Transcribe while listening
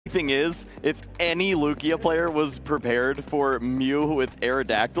thing is, if any Lugia player was prepared for Mew with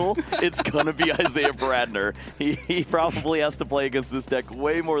Aerodactyl, it's going to be Isaiah Bradner. He probably has to play against this deck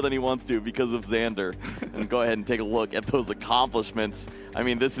way more than he wants to because of Xander. And go ahead and take a look at those accomplishments. I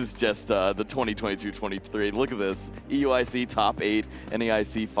mean, this is just the 2022-23. Look at this. EUIC top 8,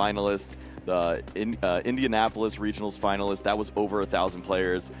 NAIC finalist. The Indianapolis Regionals finalist, that was over 1,000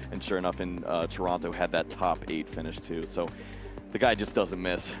 players, and sure enough in Toronto had that top 8 finish too. So the guy just doesn't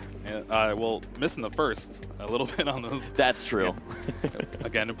miss. Yeah, well, missing the first a little bit on those. That's true.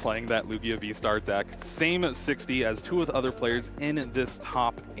 Again, playing that Lugia V-Star deck. Same 60 as 2 of the other players in this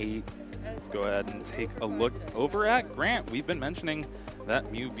top 8. Let's go ahead and take a look over at Grant. We've been mentioning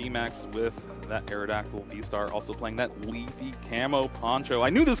that Mew VMAX with that Aerodactyl V-Star, also playing that Leafy Camo Poncho. I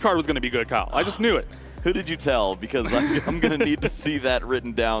knew this card was going to be good, Kyle. I just knew it. Who did you tell? Because I'm going to need to see that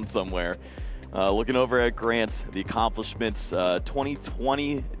written down somewhere. Looking over at Grant, the accomplishments,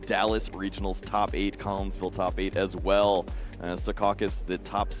 2020 Dallas Regionals top 8, Collinsville top 8 as well. Secaucus, the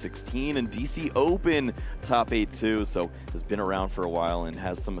top 16, and DC Open top 8 too. So has been around for a while and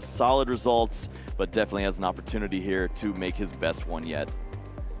has some solid results, but definitely has an opportunity here to make his best one yet.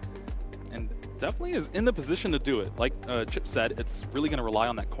 And definitely is in the position to do it. Like Chip said, it's really going to rely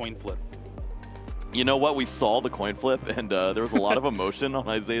on that coin flip. You know what? We saw the coin flip, and there was a lot of emotion on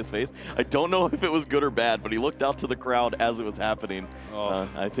Isaiah's face. I don't know if it was good or bad, but he looked out to the crowd as it was happening. Oh.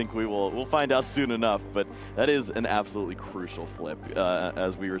 I think we'll find out soon enough, but that is an absolutely crucial flip.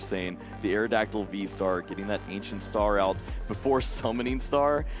 As we were saying, the Aerodactyl V-Star, getting that Ancient Star out before Summoning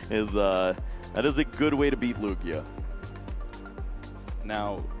Star, is that is a good way to beat Lugia.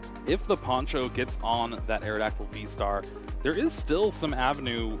 Now, if the Poncho gets on that Aerodactyl V-Star, there is still some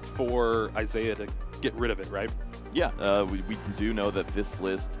avenue for Isaiah to get rid of it, right? Yeah, we do know that this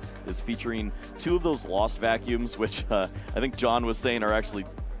list is featuring 2 of those lost vacuums, which I think John was saying are actually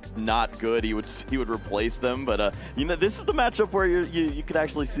not good. He would replace them, but you know, this is the matchup where you could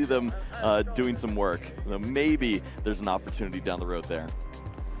actually see them doing some work. So maybe there's an opportunity down the road there.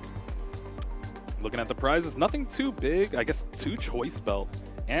 Looking at the prizes, nothing too big. I guess 2 choice belt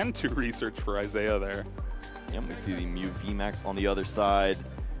and 2 research for Isaiah there. Yeah, we see the Mew VMAX on the other side.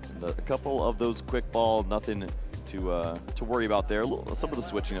 And a couple of those quick ball, nothing to worry about there. Some of the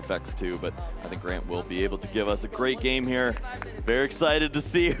switching effects too, but I think Grant will be able to give us a great game here. Very excited to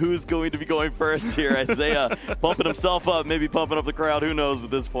see who's going to be going first here. Isaiah pumping himself up, maybe pumping up the crowd, who knows at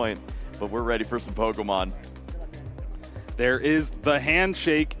this point. But we're ready for some Pokemon. There is the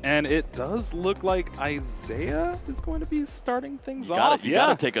handshake, and it does look like Isaiah is going to be starting things off. You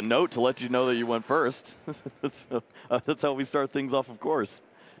gotta take a note to let you know that you went first. That's how we start things off, of course.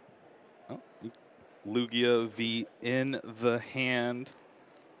 Oh, Lugia V in the hand.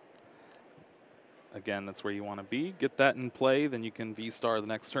 Again, that's where you want to be. Get that in play, then you can V-Star the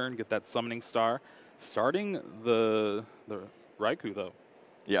next turn, get that Summoning Star. Starting the Raikou, though.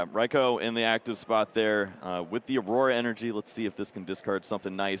 Yeah, Raikou in the active spot there with the Aurora Energy. Let's see if this can discard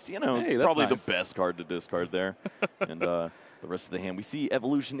something nice. You know, hey, probably nice. The best card to discard there. And the rest of the hand, we see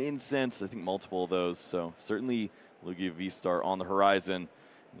Evolution Incense. I think multiple of those. So certainly Lugia V-Star on the horizon.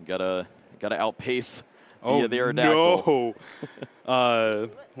 You gotta outpace the Aerodactyl. No.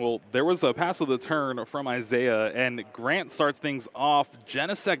 Well, there was a pass of the turn from Isaiah, and Grant starts things off.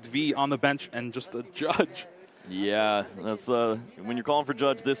 Genesect V on the bench, and just a Judge. Yeah, that's when you're calling for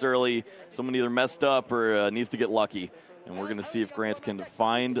Judge this early, someone either messed up or needs to get lucky. And we're going to see if Grant can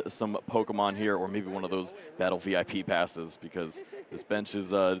find some Pokemon here, or maybe one of those Battle VIP passes, because this bench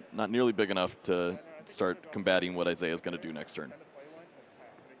is not nearly big enough to start combating what Isaiah is going to do next turn.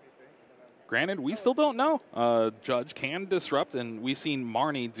 Granted, we still don't know. Judge can disrupt, and we've seen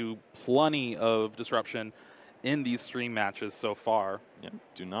Marnie do plenty of disruption in these stream matches so far. Yeah,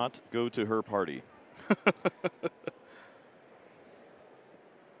 do not go to her party.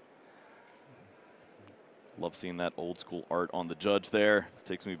 Love seeing that old school art on the Judge there.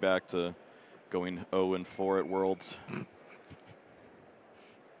 Takes me back to going 0-4 at Worlds.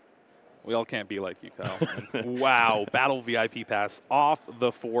 We all can't be like you, Kyle. Wow, Battle VIP pass off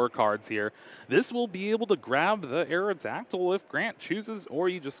the 4 cards here. This will be able to grab the Aerodactyl if Grant chooses, or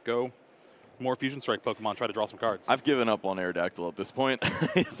you just go more Fusion Strike Pokemon, try to draw some cards. I've given up on Aerodactyl at this point.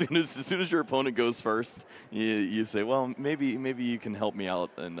 as soon as your opponent goes first, you say, well, maybe you can help me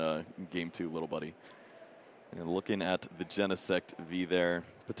out in game 2, little buddy. And looking at the Genesect V there,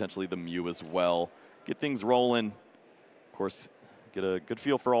 potentially the Mew as well. Get things rolling. Of course, get a good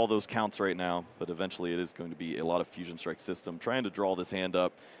feel for all those counts right now, but eventually it is going to be a lot of Fusion Strike system, trying to draw this hand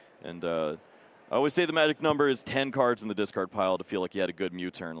up. And I always say the magic number is 10 cards in the discard pile to feel like you had a good Mew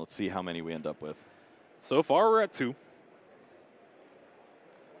turn. Let's see how many we end up with. So far, we're at 2.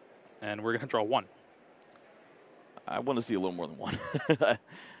 And we're going to draw 1. I want to see a little more than 1.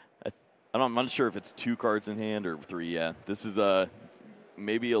 I'm not sure if it's 2 cards in hand or 3. Yeah, this is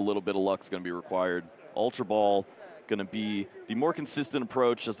maybe a little bit of luck's going to be required. Ultra Ball going to be the more consistent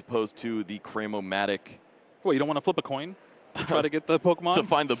approach as opposed to the Cramomatic. Well, you don't want to flip a coin to try to get the Pokemon? To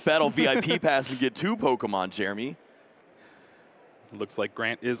find the Battle VIP pass and get 2 Pokemon, Jeremy. Looks like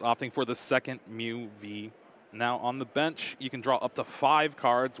Grant is opting for the second Mew V. Now on the bench, you can draw up to 5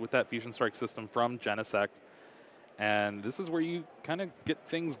 cards with that Fusion Strike system from Genesect. And this is where you kind of get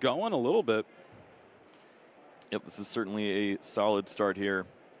things going a little bit. Yep, this is certainly a solid start here.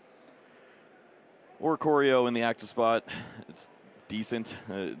 Oricorio in the active spot. It's decent.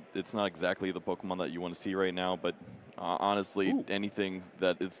 It's not exactly the Pokemon that you want to see right now, but honestly, anything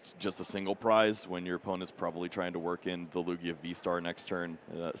that is just a single prize when your opponent's probably trying to work in the Lugia V-Star next turn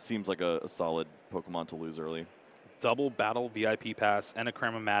seems like a solid Pokemon to lose early. Double Battle VIP Pass and a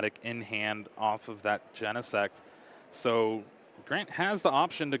Cramomatic in hand off of that Genesect. So Grant has the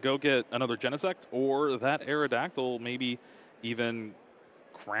option to go get another Genesect or that Aerodactyl, maybe even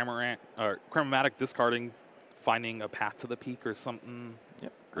Cramomatic discarding, finding a path to the peak or something.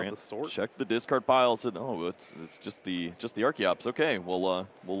 Yep, Grant checked the discard pile, said, "Oh, it's just the Archeops." Okay, well,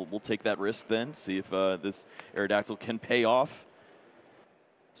 we'll take that risk then. See if this Aerodactyl can pay off.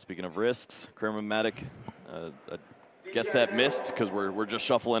 Speaking of risks, Cramomatic, I guess that missed because we're just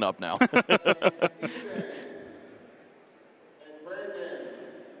shuffling up now.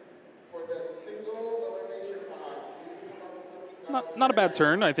 Not a bad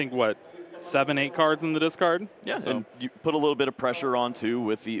turn. I think, what, 7, 8 cards in the discard? Yeah, so. And you put a little bit of pressure on, too,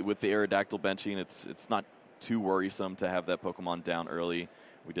 with the Aerodactyl benching. It's not too worrisome to have that Pokemon down early.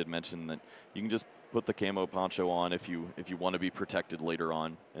 We did mention that you can just put the Camo Poncho on if you want to be protected later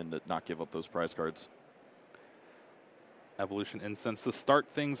on and not give up those prize cards. Evolution Incense to start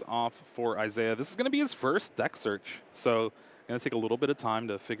things off for Isaiah. This is going to be his first deck search, so going to take a little bit of time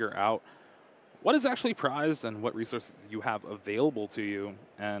to figure out what is actually prized and what resources you have available to you.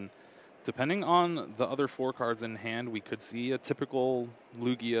 And depending on the other 4 cards in hand, we could see a typical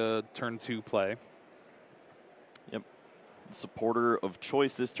Lugia turn 2 play. Yep. Supporter of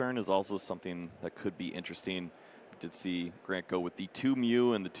choice this turn is also something that could be interesting. We did see Grant go with the 2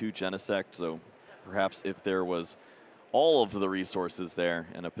 Mew and the 2 Genesect, so perhaps if there was all of the resources there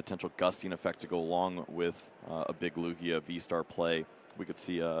and a potential gusting effect to go along with a big Lugia V-Star play, we could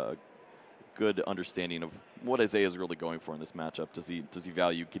see a good understanding of what Isaiah is really going for in this matchup. Does he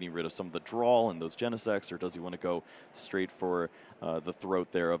value getting rid of some of the draw and those Genesects, or does he want to go straight for the throat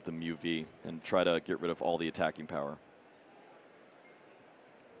there of the Mew V and try to get rid of all the attacking power?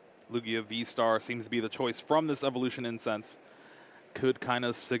 Lugia V-Star seems to be the choice from this Evolution Incense. Could kind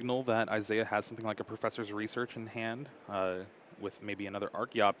of signal that Isaiah has something like a Professor's Research in hand with maybe another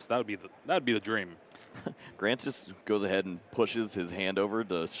Archeops. That would be the dream. Grant just goes ahead and pushes his hand over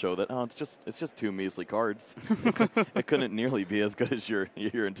to show that, oh, it's just 2 measly cards. It couldn't nearly be as good as you're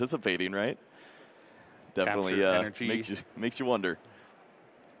anticipating, right? Definitely makes you wonder.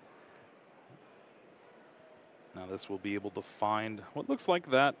 Now this will be able to find what looks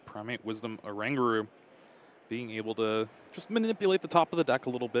like that Primate Wisdom Oranguru, being able to just manipulate the top of the deck a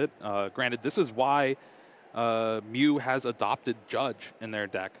little bit. Granted, this is why Mew has adopted Judge in their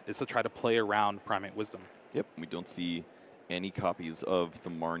deck, is to try to play around Primate Wisdom. Yep, we don't see any copies of the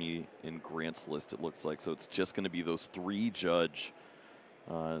Marnie in Grant's list, it looks like. So it's just going to be those 3 Judge.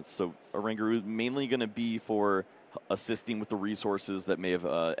 So Oranguru is mainly going to be for assisting with the resources that may have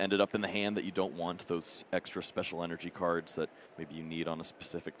ended up in the hand that you don't want, those extra special energy cards that maybe you need on a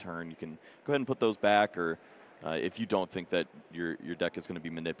specific turn. You can go ahead and put those back, or if you don't think that your deck is going to be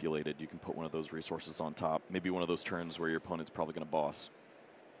manipulated, you can put one of those resources on top. Maybe one of those turns where your opponent's probably going to boss.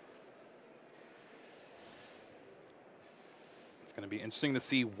 It's going to be interesting to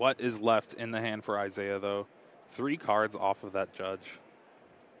see what is left in the hand for Isaiah, though. 3 cards off of that Judge.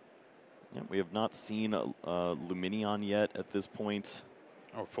 Yeah, we have not seen Luminion yet at this point.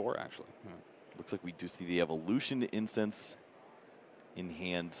 Oh, 4, actually. Yeah. Looks like we do see the Evolution Incense in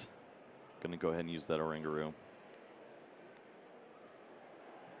hand. Going to go ahead and use that Oranguru.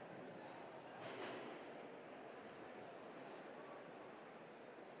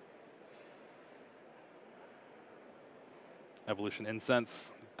 Evolution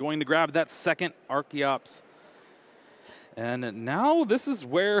Incense going to grab that second Archeops. And now this is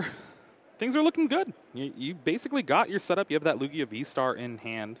where things are looking good. You basically got your setup. You have that Lugia V-Star in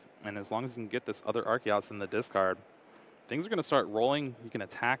hand. And as long as you can get this other Archeops in the discard, things are going to start rolling. You can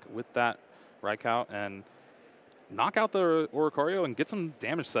attack with that Raikou and knock out the Oricorio and get some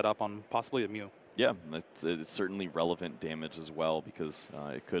damage set up on possibly a Mew. Yeah, it's certainly relevant damage as well because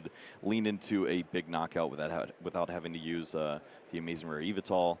it could lean into a big knockout without having to use the Amazing Rare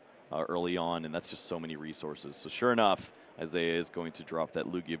Evital early on, and that's just so many resources. So sure enough, Isaiah is going to drop that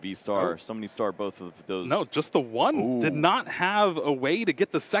Lugia V-Star. Oh. Somebody star both of those. No, just the one. Ooh. Did not have a way to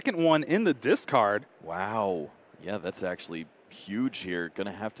get the second one in the discard. Wow. Yeah, that's actually huge here. Going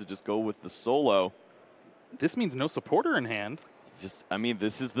to have to just go with the solo. This means no supporter in hand. I mean,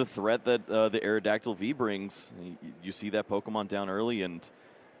 this is the threat that the Aerodactyl V brings. You see that Pokemon down early, and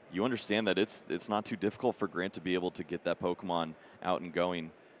you understand that it's not too difficult for Grant to be able to get that Pokemon out and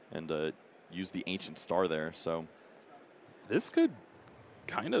going and use the Ancient Star there. So this could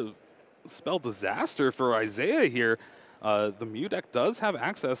kind of spell disaster for Isaiah here. The Mew deck does have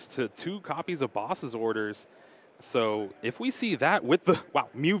access to 2 copies of Boss's Orders. So if we see that with the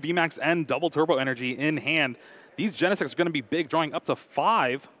Mew VMAX and Double Turbo Energy in hand, these Genesects are going to be big, drawing up to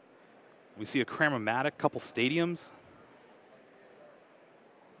 5. We see a Cramomatic, couple Stadiums.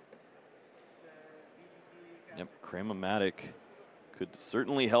 Yep, Cramomatic could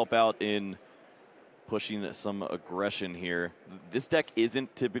certainly help out in pushing some aggression here. This deck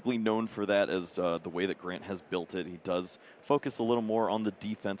isn't typically known for that as the way that Grant has built it. He does focus a little more on the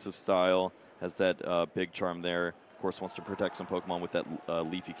defensive style, has that big charm there. Of course, wants to protect some Pokemon with that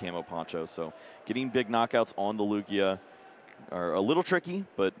leafy camo poncho. So getting big knockouts on the Lugia are a little tricky,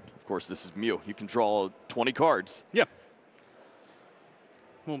 but of course this is Mew. You can draw 20 cards. Yeah.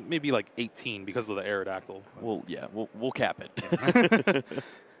 Well, maybe like 18 because of the Aerodactyl. Well, yeah, we'll cap it.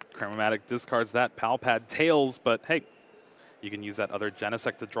 Cramomatic discards that Palpad Tails, but hey, you can use that other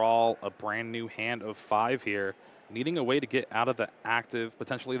Genesect to draw a brand new hand of 5 here, needing a way to get out of the active,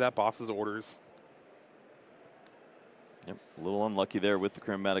 potentially that Boss's Orders. Yep, a little unlucky there with the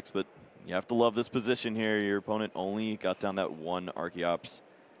Chromatics, but you have to love this position here. Your opponent only got down that 1 Archeops.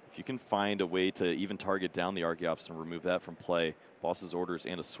 If you can find a way to even target down the Archeops and remove that from play, Boss's Orders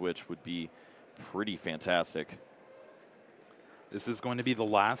and a switch would be pretty fantastic. This is going to be the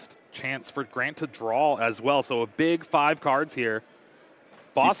last chance for Grant to draw as well. So a big 5 cards here.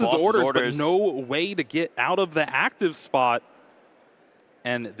 Boss's orders, but no way to get out of the active spot.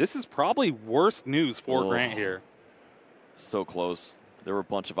 And this is probably worst news for Grant here. So close. There were a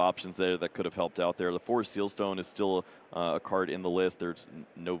bunch of options there that could have helped out there. The Forest Sealstone is still a card in the list. There's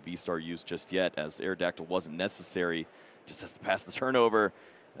no V-Star used just yet, as Aerodactyl wasn't necessary. Just has to pass the turnover.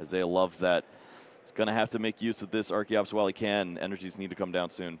 Isaiah loves that. He's going to have to make use of this Archeops while he can. Energies need to come down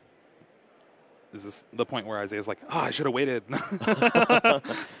soon. Is this the point where Isaiah's like, oh, I should have waited?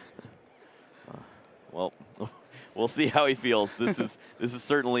 Well, we'll see how he feels. This is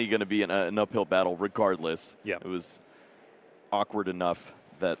certainly going to be an uphill battle regardless. Yeah. It was awkward enough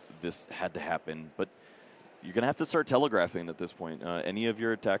that this had to happen, but you're going to have to start telegraphing at this point. Any of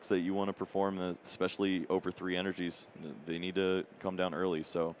your attacks that you want to perform, especially over 3 energies, they need to come down early.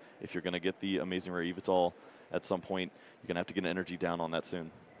 So if you're going to get the Amazing Rare Evital at some point, you're going to have to get an energy down on that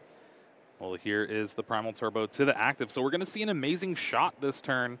soon. Well, here is the Primal Turbo to the active. So we're going to see an amazing shot this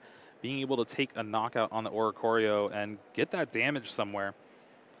turn, being able to take a knockout on the Oricorio and get that damage somewhere.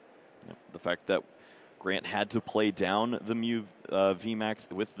 Yep. The fact that Grant had to play down the Mew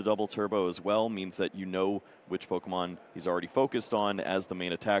VMAX with the double turbo as well means that you know which Pokemon he's already focused on as the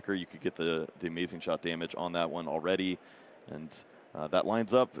main attacker. You could get the amazing shot damage on that one already. And that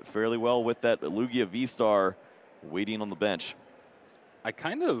lines up fairly well with that Lugia V-Star waiting on the bench. I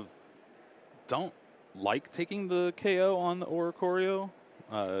kind of don't like taking the KO on the Oricorio.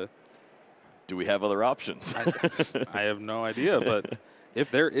 Do we have other options? I have no idea, but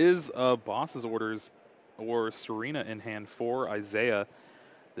if there is a Boss's Orders or Serena in hand for Isaiah,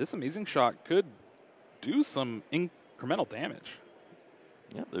 this amazing shot could do some incremental damage.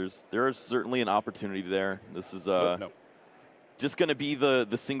 Yeah, there is certainly an opportunity there. This is just going to be the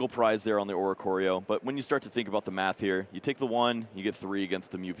single prize there on the Oricorio. But when you start to think about the math here, you take the 1, you get 3 against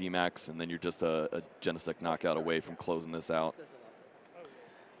the Mew VMAX, and then you're just a Genesect knockout away from closing this out.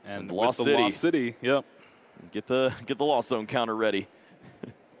 And the Lost City, yep. Get the Lost Zone counter ready.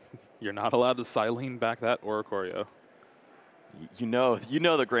 You're not allowed to Silene back that Oricorio. You know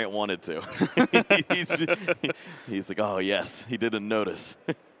that Grant wanted to. he's like, oh yes, he didn't notice.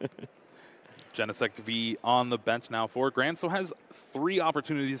 Genesect V on the bench now for Grant, so has 3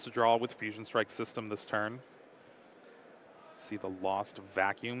 opportunities to draw with Fusion Strike system this turn. See the Lost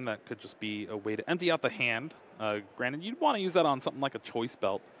Vacuum, that could just be a way to empty out the hand. Granted, you'd want to use that on something like a Choice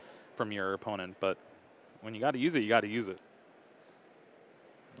Belt from your opponent, but when you got to use it, you got to use it.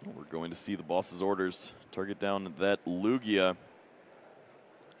 We're going to see the Boss's Orders target down that Lugia.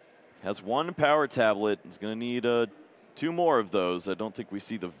 Has 1 power tablet. He's going to need 2 more of those. I don't think we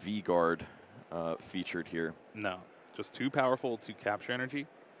see the V-Guard featured here. No, just too powerful to capture energy.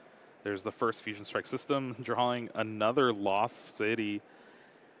 There's the first Fusion Strike system, drawing another Lost City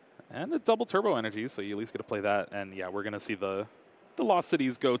and a double turbo energy, so you at least get to play that. And yeah, we're going to see the Lost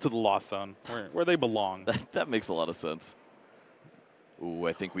Cities go to the Lost Zone, where they belong. That makes a lot of sense. Ooh,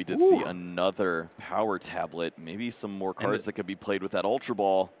 I think we did see another power tablet. Maybe some more cards that could be played with that Ultra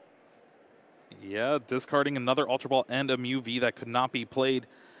Ball. Yeah, discarding another Ultra Ball and a Mew V that could not be played.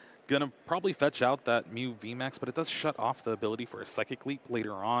 Gonna probably fetch out that Mew VMAX, but it does shut off the ability for a Psychic Leap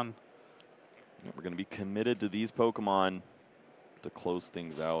later on. We're going to be committed to these Pokemon to close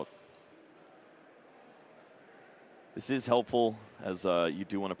things out. This is helpful, as you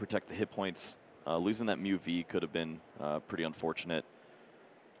do want to protect the hit points. Losing that Mew V could have been pretty unfortunate.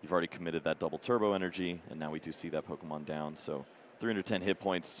 You've already committed that double turbo energy, and now we do see that Pokemon down. So 310 hit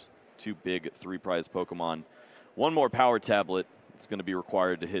points, 2 big 3-prize Pokemon. 1 more power tablet. It's going to be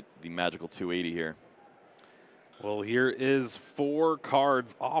required to hit the magical 280 here. Well, here is 4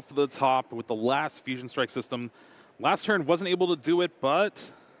 cards off the top with the last Fusion Strike system. Last turn wasn't able to do it, but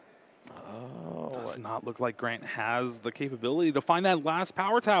does not look like Grant has the capability to find that last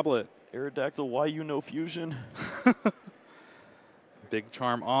power tablet. Aerodactyl, why you no fusion? Big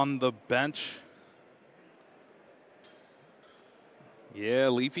Charm on the bench. Yeah,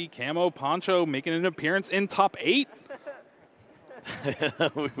 Leafy Camo Poncho making an appearance in top 8.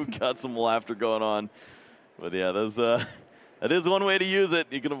 We've got some laughter going on. But yeah, that is one way to use it.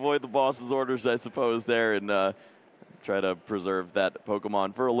 You can avoid the boss's orders, I suppose, there, and try to preserve that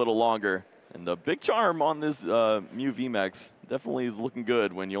Pokemon for a little longer. And a Big Charm on this Mew VMAX definitely is looking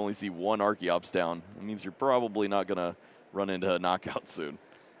good when you only see 1 Archeops down. It means you're probably not going to run into a knockout soon.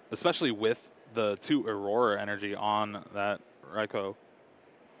 Especially with the 2 Aurora energy on that Raikou.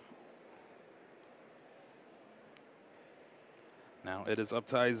 Now it is up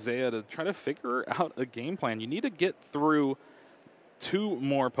to Isaiah to try to figure out a game plan. You need to get through 2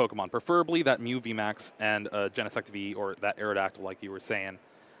 more Pokemon, preferably that Mew VMAX and Genesect V or that Aerodactyl, like you were saying.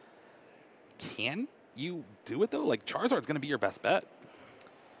 Can you do it, though? Like, Charizard's going to be your best bet.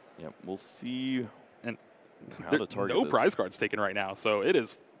 Yeah, we'll see and how to target no this. prize cards taken right now, so it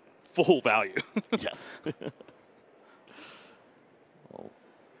is full value. Yes. Well,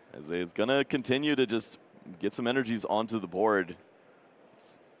 Isaiah's going to continue to just get some energies onto the board.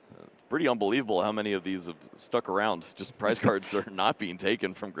 It's pretty unbelievable how many of these have stuck around. Just prize cards are not being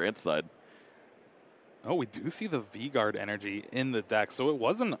taken from Grant's side. Oh, we do see the V-Guard energy in the deck, so it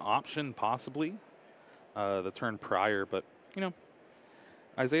was an option possibly the turn prior, but, you know,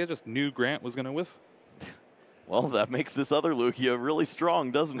 Isaiah just knew Grant was going to whiff. Well, that makes this other Lugia really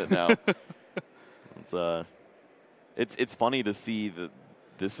strong, doesn't it now? It's funny to see that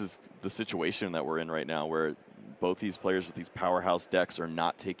this is the situation that we're in right now, where both these players with these powerhouse decks are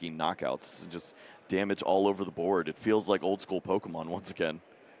not taking knockouts, just damage all over the board. It feels like old school Pokemon once again.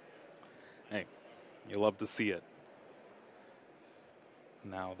 Hey, you love to see it.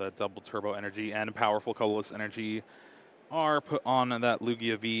 Now the double turbo energy and powerful colorless energy are put on that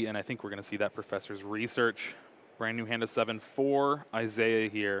Lugia V, and I think we're going to see that Professor's Research. Brand new hand of 7 for Isaiah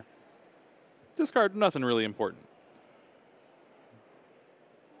here. Discard nothing really important.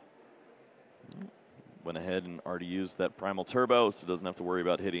 Went ahead and already used that Primal Turbo, so doesn't have to worry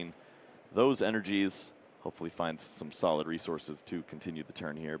about hitting those energies. Hopefully finds some solid resources to continue the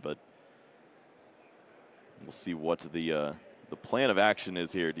turn here, but we'll see what the plan of action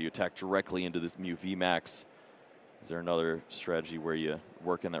is here. Do you attack directly into this Mew VMAX? Is there another strategy where you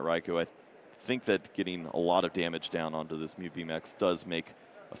work in that Raikou? I think that getting a lot of damage down onto this Mew VMAX does make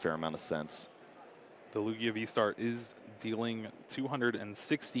a fair amount of sense. The Lugia V-Star is dealing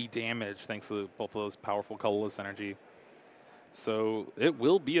 260 damage thanks to both of those powerful colorless energy. So it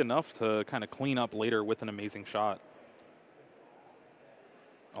will be enough to kind of clean up later with an amazing shot.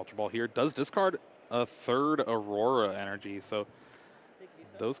 Ultra Ball here does discard a 3rd Aurora energy, so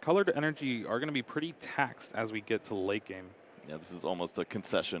those colored energy are going to be pretty taxed as we get to the late game. Yeah, this is almost a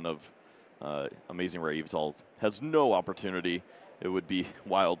concession of Amazing Rare Evital has no opportunity. It would be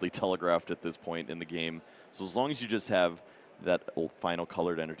wildly telegraphed at this point in the game. So as long as you just have that final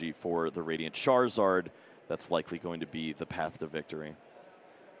colored energy for the Radiant Charizard, that's likely going to be the path to victory.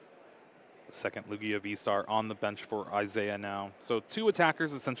 The second Lugia V-Star on the bench for Isaiah now. So 2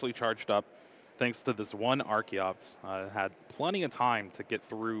 attackers essentially charged up thanks to this 1 Archeops. Had plenty of time to get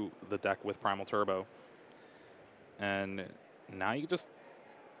through the deck with Primal Turbo. And now you just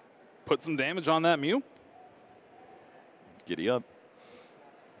put some damage on that Mew. Giddy up.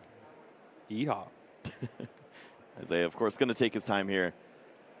 Yeehaw. Isaiah, of course, going to take his time here.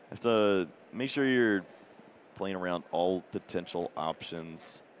 Have to make sure you're playing around all potential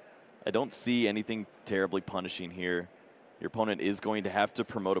options. I don't see anything terribly punishing here. Your opponent is going to have to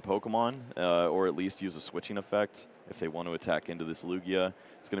promote a Pokemon, or at least use a switching effect if they want to attack into this Lugia.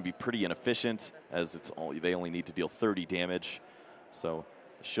 It's going to be pretty inefficient, as they only need to deal 30 damage. So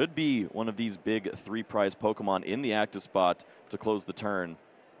should be one of these big 3-prize Pokemon in the active spot to close the turn.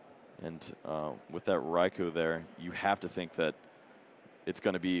 And with that Raikou there, you have to think that it's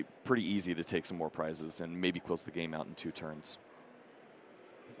going to be pretty easy to take some more prizes and maybe close the game out in 2 turns.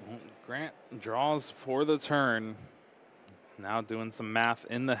 Grant draws for the turn. Now doing some math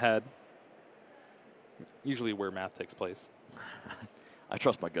in the head. Usually where math takes place. I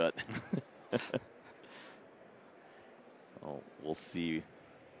trust my gut. Oh, we'll see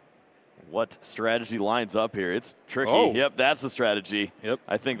what strategy lines up here. It's tricky. Oh. Yep, that's the strategy. Yep.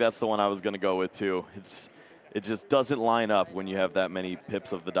 I think that's the one I was going to go with too. It just doesn't line up when you have that many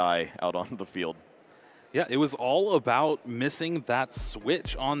pips of the die out on the field. Yeah, it was all about missing that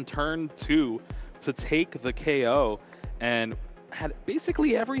switch on turn 2 to take the KO, and had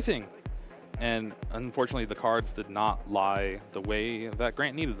basically everything. And unfortunately, the cards did not lie the way that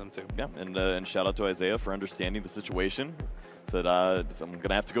Grant needed them to. Yeah, and shout out to Isaiah for understanding the situation. Said, I'm going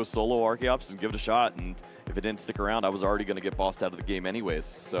to have to go solo Archeops and give it a shot, and if it didn't stick around, I was already going to get bossed out of the game anyways.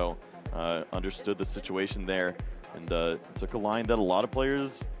 So understood the situation there, and took a line that a lot of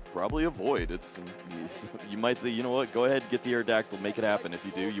players probably avoid. You might say, you know what, go ahead, get the Aerodactyl, make it happen. If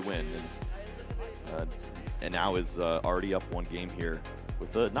you do, you win. And now is already up 1 game here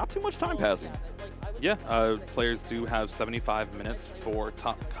with not too much time passing. Yeah, players do have 75 minutes for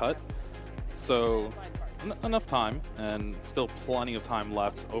top cut, so enough time, and still plenty of time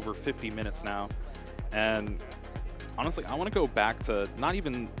left, over 50 minutes now. And honestly, I want to go back to not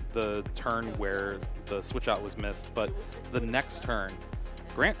even the turn where the switch out was missed, but the next turn.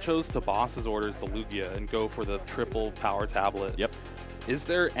 Grant chose to boss his orders the Lugia and go for the triple power tablet. Yep. Is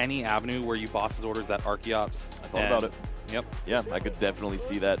there any avenue where you boss his orders that Archeops? I thought about it. Yep. Yeah, I could definitely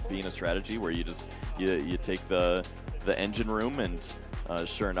see that being a strategy where you just you take the engine room, and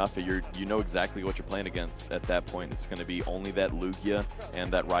sure enough, you know exactly what you're playing against at that point. It's going to be only that Lugia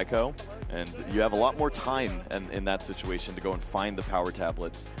and that Raikou, and you have a lot more time in that situation to go and find the power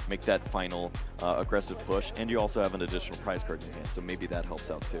tablets, make that final aggressive push, and you also have an additional prize card in your hand, so maybe that helps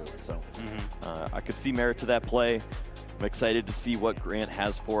out too. So I could see merit to that play. I'm excited to see what Grant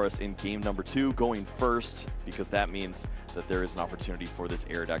has for us in game number 2, going first, because that means that there is an opportunity for this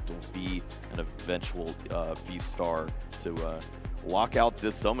Aerodactyl V, an eventual V-Star, to lock out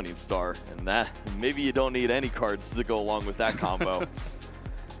this Summoning Star. And that, maybe you don't need any cards to go along with that combo.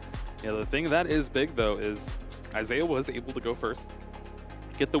 Yeah, the thing that is big, though, is Isaiah was able to go first,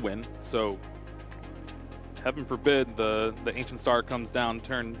 get the win. So, heaven forbid the Ancient Star comes down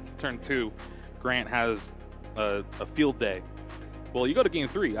turn 2. Grant has a field day. Well, you go to game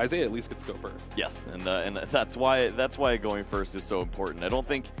 3, Isaiah at least gets to go first. Yes, and that's why going first is so important. I don't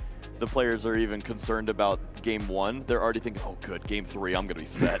think the players are even concerned about game 1. They're already thinking, oh good, game 3, I'm gonna be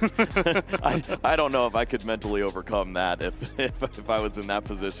set. I don't know if I could mentally overcome that if I was in that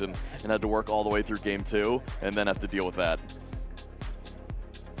position and had to work all the way through game 2 and then have to deal with that.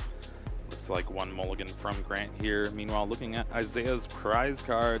 Looks like 1 mulligan from Grant here. Meanwhile, looking at Isaiah's prize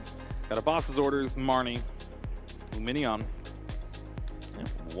cards, got a boss's orders, Marnie, Luminion.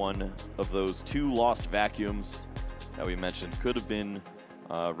 Yeah, one of those 2 lost vacuums that we mentioned could have been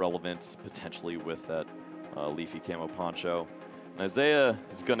relevant potentially with that leafy camo poncho. And Isaiah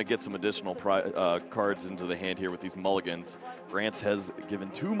is going to get some additional cards into the hand here with these mulligans. Grant has given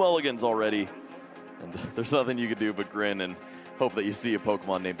 2 mulligans already, and there's nothing you can do but grin and hope that you see a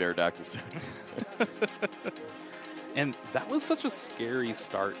Pokemon named Aerodactyl soon. And that was such a scary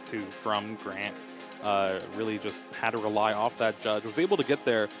start, too, from Grant. Really just had to rely off that judge. Was able to get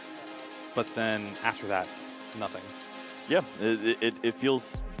there, but then after that, nothing. Yeah, it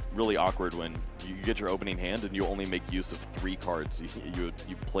feels really awkward when you get your opening hand and you only make use of 3 cards.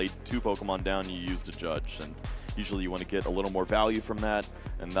 You played 2 Pokemon down, you used a judge, and usually you want to get a little more value from that,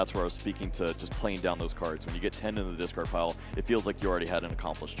 and that's where I was speaking to just playing down those cards. When you get 10 in the discard pile, it feels like you already had an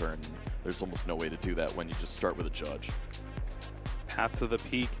accomplished turn. There's almost no way to do that when you just start with a judge. Path to the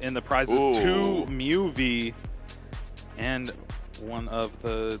Peak, and the prize is 2 Mew V, and one of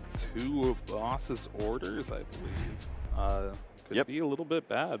the 2 boss's orders, I believe. Could be a little bit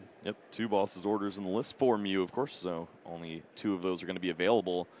bad. Yep, 2 boss's orders in the list for Mew, of course, so only 2 of those are going to be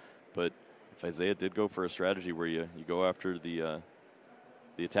available. But if Isaiah did go for a strategy where you go after the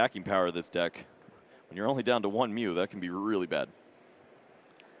attacking power of this deck, when you're only down to 1 Mew, that can be really bad.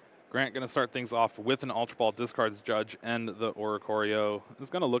 Grant going to start things off with an Ultra Ball, discards Judge and the Oricorio. Is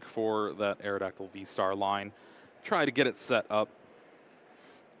going to look for that Aerodactyl V-Star line, try to get it set up.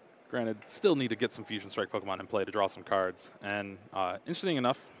 Granted, still need to get some Fusion Strike Pokemon in play to draw some cards. And interesting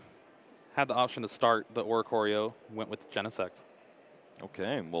enough, had the option to start the Oricorio, went with Genesect.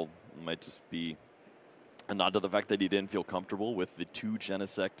 Okay, well, it might just be a nod to the fact that he didn't feel comfortable with the 2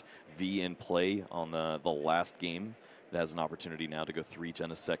 Genesect V in play on the last game. It has an opportunity now to go 3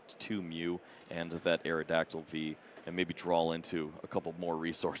 Genesect, 2 Mew, and that Aerodactyl V, and maybe draw into a couple more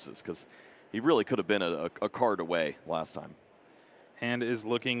resources, because he really could have been a card away last time. Hand is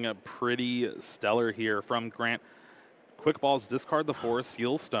looking pretty stellar here from Grant. Quick Balls discard the 4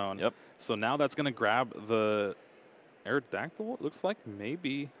 Seal Stone. Yep. So now that's going to grab the Aerodactyl, it looks like,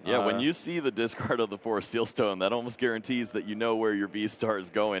 maybe. Yeah, when you see the discard of the 4 Seal Stone, that almost guarantees that you know where your V-Star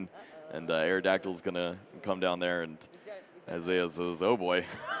is going. And Aerodactyl is going to come down there, and Isaiah says, oh boy,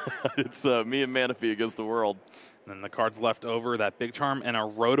 it's me and Manaphy against the world. And then the cards left over, that Big Charm and a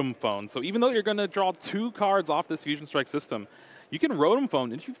Rotom Phone. So even though you're going to draw 2 cards off this Fusion Strike system, you can Rotom Phone.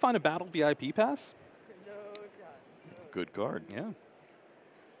 Did you find a Battle VIP pass? Good card. Yeah.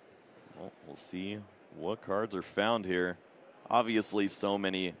 Well, we'll see what cards are found here. Obviously, so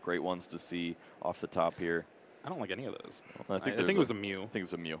many great ones to see off the top here. I don't like any of those. Well, I think it was a Mew. I think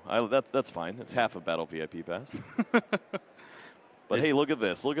it's a Mew. That's fine. It's half a Battle VIP pass. But hey, look at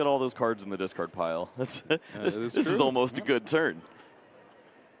this. Look at all those cards in the discard pile. This is almost a good turn.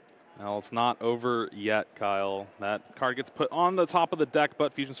 Well, it's not over yet, Kyle. That card gets put on the top of the deck,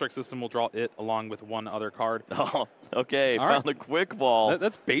 but Fusion Strike System will draw it along with 1 other card. Oh, okay. All found right. the Quick Ball.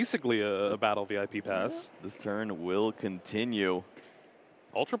 That's basically a Battle VIP pass. This turn will continue.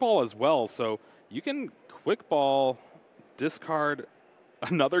 Ultra Ball as well, so you can Quick Ball, discard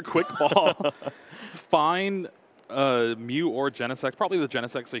another Quick Ball, find Mew or Genesect, probably the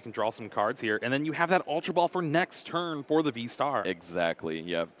Genesect, so you can draw some cards here, and then you have that Ultra Ball for next turn for the V-Star. Exactly,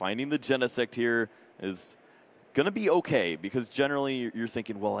 yeah. Finding the Genesect here is going to be okay, because generally you're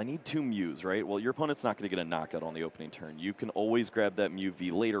thinking, well, I need 2 Mews, right? Well, your opponent's not going to get a knockout on the opening turn. You can always grab that Mew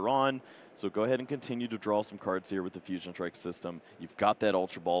V later on, so go ahead and continue to draw some cards here with the Fusion Strike system. You've got that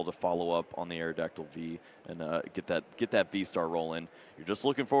Ultra Ball to follow up on the Aerodactyl V and get that V-Star rolling. You're just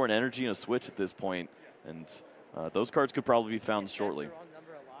looking for an energy and a switch at this point, and those cards could probably be found shortly.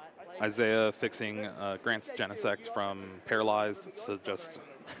 Isaiah fixing Grant's Genesect from paralyzed to just,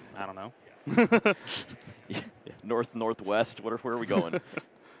 I don't know. Yeah, northwest. Where are we going?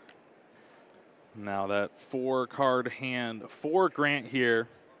 Now that 4-card hand for Grant here.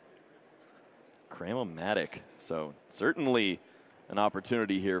 Cramomatic. So certainly an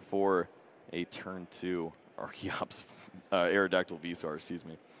opportunity here for a turn 2 Archeops Aerodactyl V-Star, excuse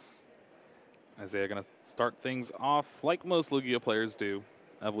me. Isaiah going to start things off like most Lugia players do.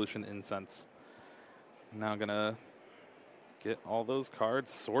 Evolution Incense. Now going to get all those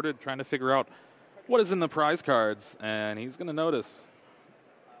cards sorted, trying to figure out what is in the prize cards. And he's going to notice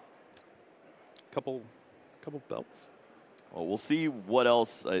a couple belts. Well, we'll see what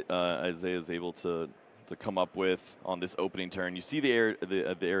else Isaiah is able to come up with on this opening turn. You see the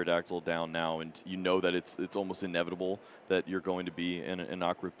Aerodactyl down now, and you know that it's almost inevitable that you're going to be in an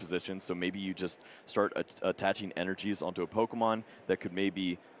awkward position. So maybe you just start attaching energies onto a Pokemon that could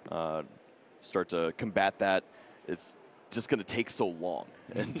maybe start to combat that. It's just going to take so long,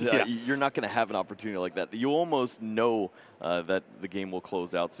 and you're not going to have an opportunity like that. You almost know that the game will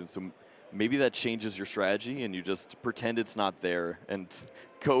close out soon. So maybe that changes your strategy, and you just pretend it's not there and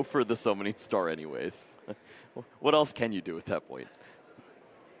go for the Summoning Star anyways. What else can you do at that point?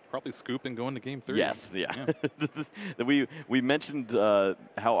 Probably scoop and go into game 3. Yes, yeah. we mentioned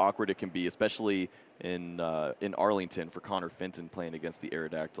how awkward it can be, especially in Arlington for Connor Fenton playing against the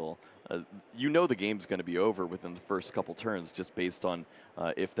Aerodactyl. You know the game's going to be over within the first couple turns, just based on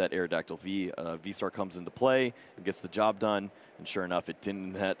if that Aerodactyl V-Star comes into play and gets the job done. And sure enough, it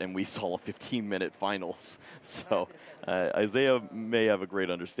didn't, and we saw a 15-minute finals. So Isaiah may have a great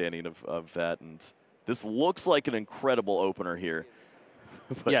understanding of that. And this looks like an incredible opener here.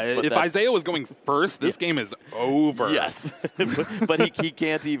 But if Isaiah was going first, this game is over. Yes, but he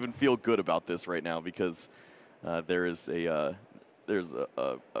can't even feel good about this right now, because there's a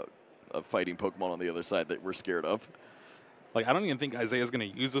fighting Pokemon on the other side that we're scared of. Like, I don't even think Isaiah's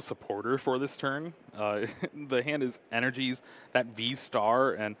going to use a supporter for this turn. The hand is energies, that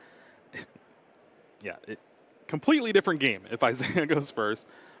V-Star, and yeah, completely different game if Isaiah goes first.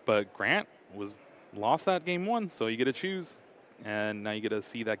 But Grant lost that game 1, so you get to choose. And now you get to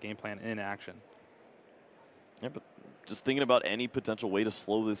see that game plan in action. Yeah, but just thinking about any potential way to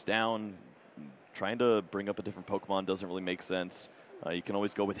slow this down, trying to bring up a different Pokemon doesn't really make sense. You can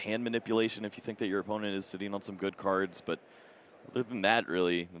always go with hand manipulation if you think that your opponent is sitting on some good cards, but other than that,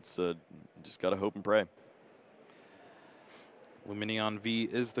 really, it's just got to hope and pray. Lumineon V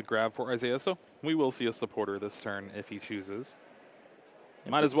is the grab for Isaiah, so we will see a supporter this turn if he chooses.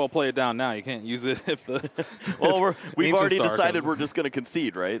 Might as well play it down now. You can't use it if the well, we've already decided comes. we're just going to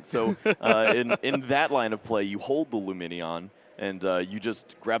concede, right? So in that line of play, you hold the Lumineon and you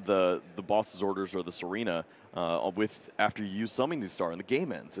just grab the boss's orders or the Serena after you use Summoning Star and the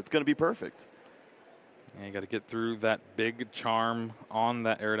game ends. It's going to be perfect. Yeah, you got to get through that big charm on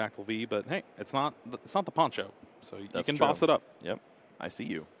that Aerodactyl V, but hey, it's not the Poncho, so you can boss it up. Yep, I see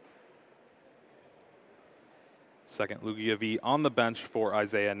you. Second Lugia V on the bench for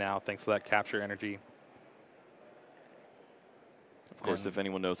Isaiah now, thanks to that capture energy. Of course, if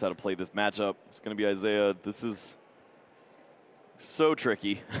anyone knows how to play this matchup, it's going to be Isaiah. This is so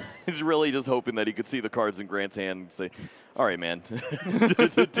tricky. He's really just hoping that he could see the cards in Grant's hand and say, all right, man,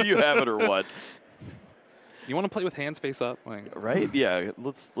 do you have it or what? You want to play with hands face up? Like, right? Yeah,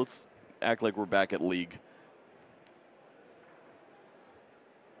 let's act like we're back at League.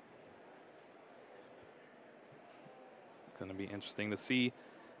 Going to be interesting to see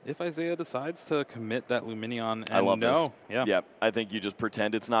if Isaiah decides to commit that Lumineon. And I love this. Yeah, I think you just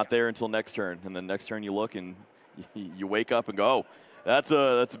pretend it's not there until next turn, and then next turn you look and you wake up and go, oh, that's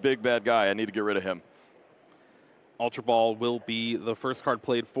a big bad guy. I need to get rid of him. Ultra Ball will be the first card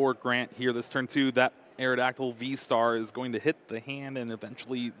played for Grant here this turn 2. That Aerodactyl V-Star is going to hit the hand and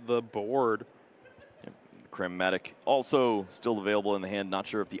eventually the board. Yep. Chromatic also still available in the hand. Not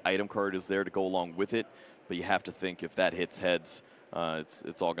sure if the item card is there to go along with it, but you have to think if that hits heads,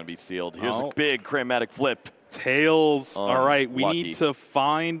 it's all going to be sealed. Here's a big Chromatic flip. Tails. All right, we lucky. need to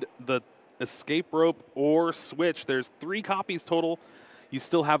find the escape rope or switch. There's 3 copies total. You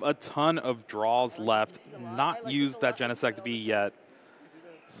still have a ton of draws left. Not used that Genesect V yet.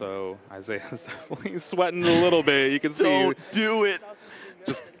 So Isaiah's definitely sweating a little bit. You can see. Don't do it.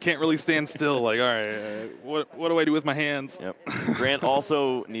 Just can't really stand still. Like, all right, what do I do with my hands? Yep. Grant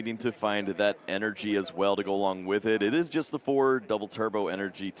also needing to find that energy as well to go along with it. It is just the 4 double turbo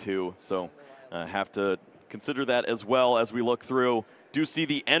energy too. So have to consider that as well as we look through. Do see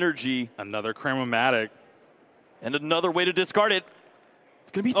the energy. Another Chromatic. And another way to discard it.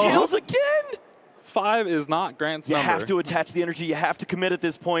 It's going to be Tails again. 5 is not Grant's number. You have to attach the energy. You have to commit at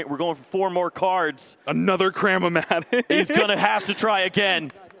this point. We're going for 4 more cards. Another Chromatic. He's going to have to try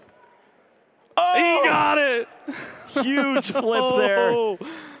again. Oh! He got it. Huge flip there.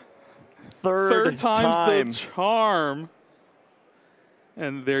 Third time's the charm.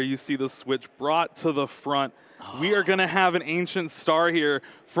 And there you see the switch brought to the front. We are going to have an Ancient Star here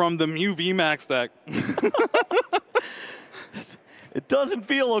from the Mew VMAX deck. It doesn't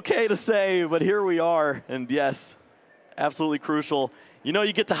feel okay to say, but here we are. And yes, absolutely crucial. You know,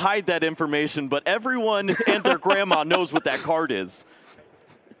 you get to hide that information, but everyone and their grandma knows what that card is.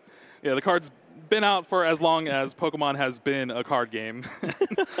 Yeah, the card's been out for as long as Pokemon has been a card game.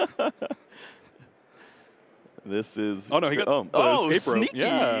 This is... Oh, no, he got the escape rope. Sneaky.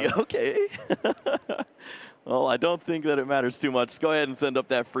 Yeah. Okay. Well, I don't think that it matters too much. Go ahead and send up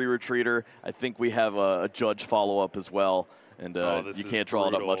that free retreater. I think we have a judge follow-up as well. And you can't draw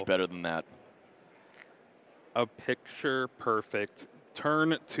it up much better than that. A picture perfect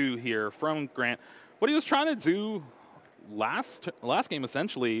turn 2 here from Grant. What he was trying to do last game,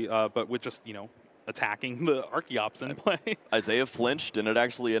 essentially, but with just, you know, attacking the Archeops in play. Isaiah flinched, and it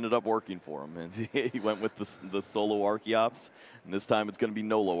actually ended up working for him. And he went with the solo Archeops. And this time it's going to be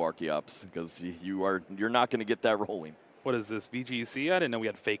Nolo Archeops because you're not going to get that rolling. What is this, VGC? I didn't know we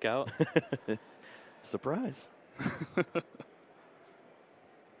had Fake Out. Surprise.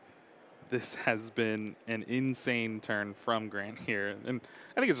 This has been an insane turn from Grant here. And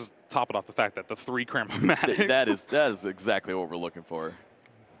I think it's just topping off the fact that the 3 Chromatics. That is exactly what we're looking for.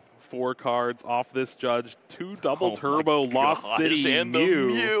 4 cards off this judge. 2 double turbo Lost City and Mew.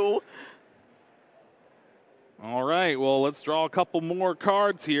 The Mew. All right, well, let's draw a couple more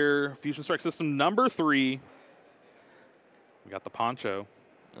cards here. Fusion Strike System number 3. We got the Poncho.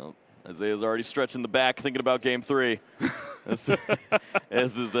 Oh, Isaiah's already stretching the back, thinking about game 3. This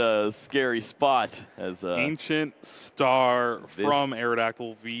is a scary spot. As Ancient Star from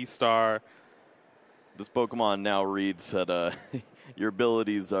Aerodactyl V-Star. This Pokemon now reads that your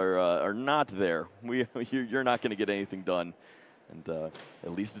abilities are not there. You're not going to get anything done. And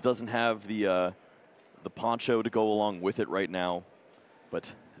at least it doesn't have the Poncho to go along with it right now.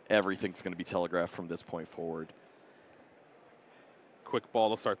 But everything's going to be telegraphed from this point forward. Quick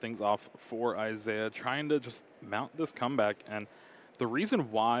ball to start things off for Isaiah, trying to just mount this comeback. And the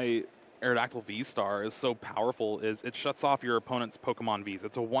reason why Aerodactyl V-Star is so powerful is it shuts off your opponent's Pokemon Vs.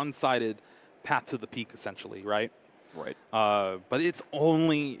 It's a one-sided path to the peak, essentially, right? Right. But it's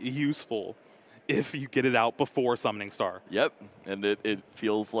only useful if you get it out before Summoning Star. Yep, and it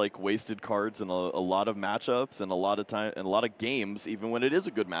feels like wasted cards in a lot of matchups and a lot of time and a lot of games, even when it is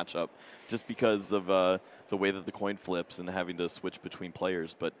a good matchup, just because of the way that the coin flips and having to switch between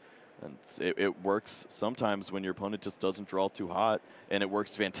players. But it works sometimes when your opponent just doesn't draw too hot, and it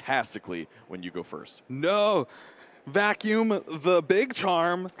works fantastically when you go first. No, Vacuum the big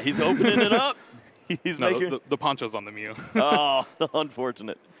charm. He's opening it up. He's making the poncho's on the Mew. Oh,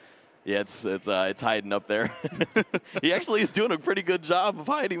 unfortunate. Yeah, it's hiding up there. He actually is doing a pretty good job of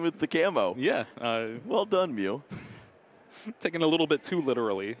hiding with the camo. Yeah. Well done, Mew. Taking a little bit too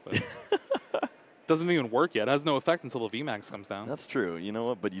literally. But doesn't even work yet. It has no effect until the VMAX comes down. That's true. You know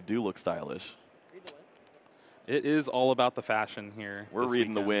what? But you do look stylish. It is all about the fashion here. We're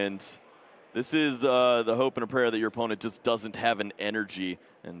reading the wind. This is the hope and a prayer that your opponent just doesn't have an energy.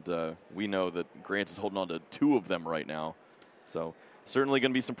 And we know that Grant is holding on to 2 of them right now. So certainly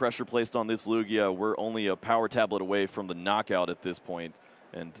going to be some pressure placed on this Lugia. We're only a power tablet away from the knockout at this point,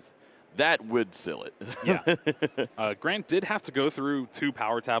 and that would seal it. Yeah. Grant did have to go through 2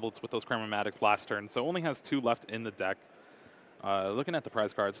 power tablets with those Chromatics last turn, so only has 2 left in the deck. Looking at the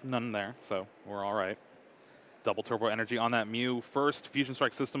prize cards, none there, so we're all right. Double Turbo Energy on that Mew. First Fusion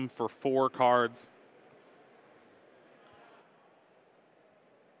Strike system for 4 cards.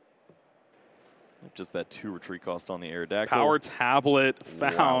 Just that 2 retreat cost on the Aerodactyl. Power tablet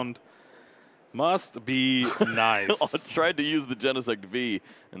found. Wow. Must be nice. I tried to use the Genesect V,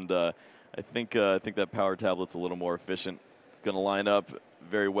 and I think that power tablet's a little more efficient. It's going to line up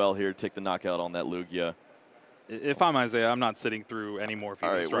very well here, take the knockout on that Lugia. If I'm Isaiah, I'm not sitting through any more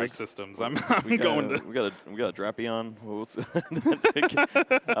Fusion Strike systems. I'm going to. We got a Drapion.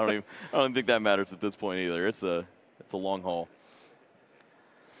 I don't even think that matters at this point either. It's a long haul.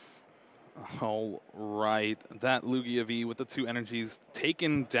 All right, that Lugia V with the 2 energies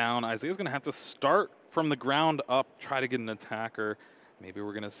taken down. Isaiah's going to have to start from the ground up, try to get an attacker. Maybe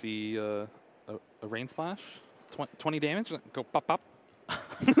we're going to see a Rain Splash, 20 damage, go pop, pop.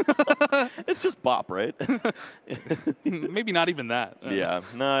 It's just bop, right? Maybe not even that. Yeah,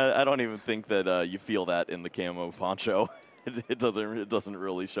 no, I don't even think that you feel that in the camo poncho. It doesn't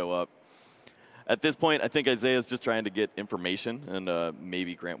really show up. At this point, I think Isaiah's just trying to get information, and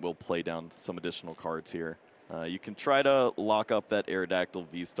maybe Grant will play down some additional cards here. You can try to lock up that Aerodactyl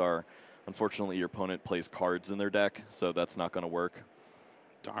V-Star. Unfortunately, your opponent plays cards in their deck, so that's not going to work.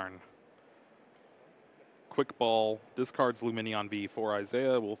 Darn. Quick Ball discards Lumineon V for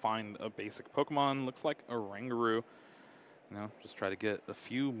Isaiah. We'll find a basic Pokemon. Looks like a Rangaroo. Just try to get a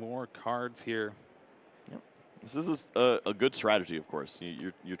few more cards here. This is a good strategy, of course.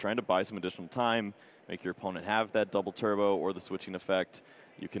 You're trying to buy some additional time, make your opponent have that double turbo or the switching effect.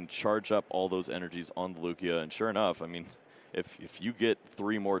 You can charge up all those energies on the Lugia, and sure enough, I mean, if you get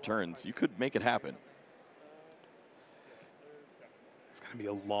 3 more turns, you could make it happen. It's going to be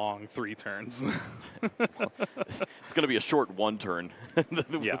a long 3 turns. Well, it's going to be a short 1 turn.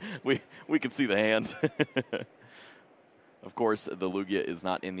 Yeah. We can see the hand. Of course, the Lugia is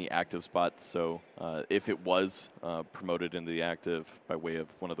not in the active spot, so if it was promoted into the active by way of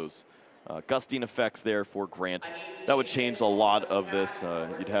one of those gusting effects there for Grant, that would change a lot of this.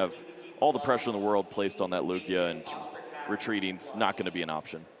 You'd have all the pressure in the world placed on that Lugia, and retreating's not going to be an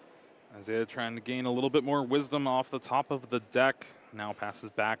option. Isaiah trying to gain a little bit more wisdom off the top of the deck. Now passes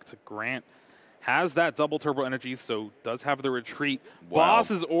back to Grant. Has that double turbo energy, so does have the retreat. Wow.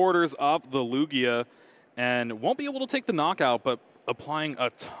 Bosses orders up the Lugia. And won't be able to take the knockout, but applying a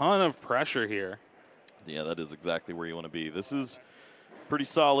ton of pressure here. Yeah, that is exactly where you want to be. This is pretty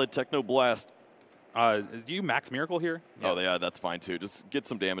solid. Techno Blast. Do you Max Miracle here? Yeah. Oh, yeah, that's fine too. Just get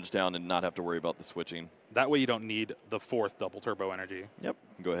some damage down and not have to worry about the switching. That way you don't need the 4th double turbo energy. Yep.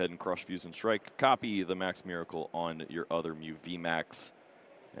 Go ahead and Crush, Fuse, and Strike. Copy the Max Miracle on your other Mew VMAX.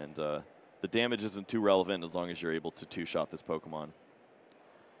 And the damage isn't too relevant as long as you're able to 2-shot this Pokemon.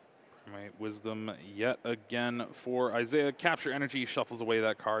 Wisdom yet again for Isaiah. Capture energy, shuffles away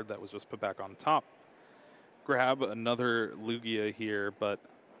that card that was just put back on top. Grab another Lugia here, but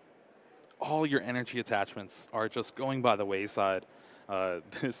all your energy attachments are just going by the wayside.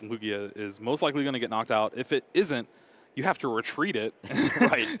 This Lugia is most likely going to get knocked out. If it isn't, you have to retreat it.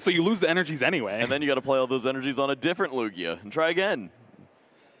 Right. So you lose the energies anyway. And then you got to play all those energies on a different Lugia and try again.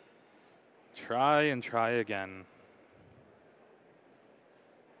 Try and try again.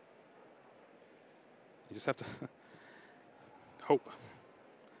 You just have to hope.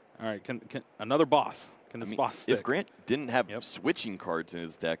 All right, can another boss? Can this boss stick? If Grant didn't have switching cards in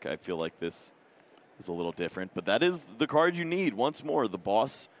his deck, I feel like this is a little different. But that is the card you need. Once more, the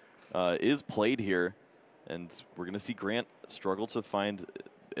boss is played here. And we're going to see Grant struggle to find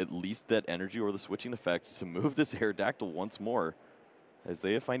at least that energy or the switching effect to move this Aerodactyl once more.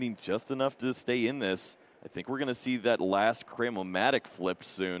 Isaiah finding just enough to stay in this. I think we're going to see that last Cramomatic flipped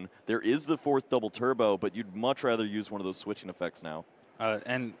soon. There is the 4th double turbo, but you'd much rather use one of those switching effects now.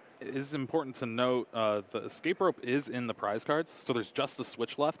 And it is important to note the escape rope is in the prize cards, so there's just the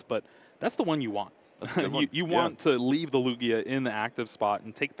switch left, but that's the one you want. You want to leave the Lugia in the active spot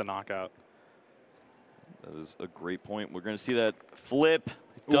and take the knockout. That is a great point. We're going to see that flip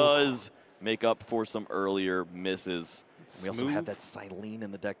does make up for some earlier misses. We also have that Silene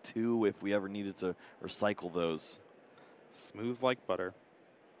in the deck too if we ever needed to recycle those. Smooth like butter.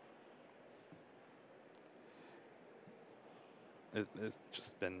 It's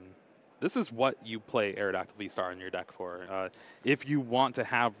just been... This is what you play Aerodactyl V-Star in your deck for. If you want to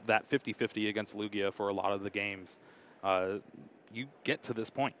have that 50-50 against Lugia for a lot of the games, you get to this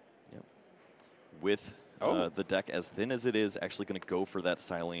point. Yep. With the deck as thin as it is, actually going to go for that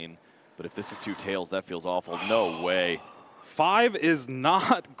Silene. But if this is 2 tails, that feels awful. No way. 5 is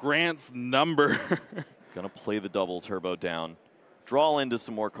not Grant's number. Going to play the double turbo down. Draw into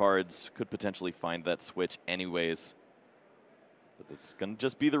some more cards. Could potentially find that switch anyways. But this is going to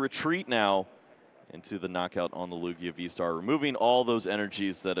just be the retreat now into the knockout on the Lugia V-Star, removing all those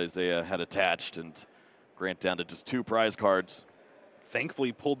energies that Isaiah had attached, and Grant down to just 2 prize cards.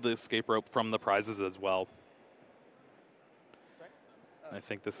 Thankfully pulled the escape rope from the prizes as well. I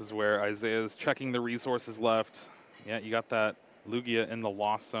think this is where Isaiah is checking the resources left. Yeah, you got that Lugia in the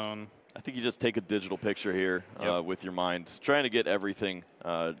lost zone. I think you just take a digital picture here with your mind, trying to get everything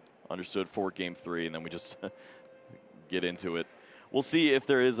understood for Game 3, and then we just get into it. We'll see if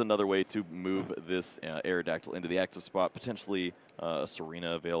there is another way to move this Aerodactyl into the active spot, potentially a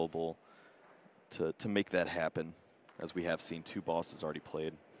Serena available to make that happen, as we have seen 2 bosses already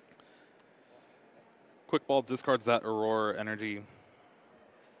played. Quick Ball discards that Aurora energy.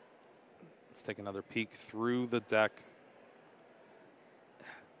 Let's take another peek through the deck.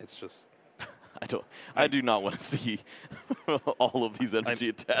 It's just... I do not want to see all of these energy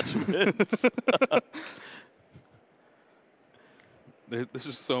attachments. There's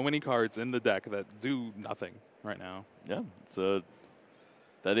just so many cards in the deck that do nothing right now. Yeah,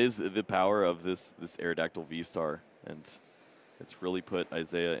 that is the power of this Aerodactyl V-Star, and it's really put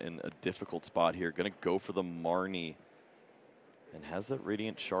Isaiah in a difficult spot here. Going to go for the Marnie, and has that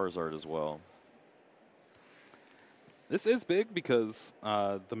Radiant Charizard as well. This is big because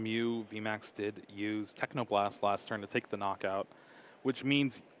the Mew VMAX did use Technoblast last turn to take the knockout, which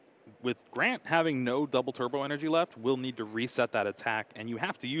means with Grant having no double turbo energy left, we'll need to reset that attack, and you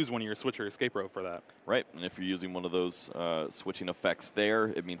have to use one of your switcher escape rope for that. Right, and if you're using one of those switching effects there,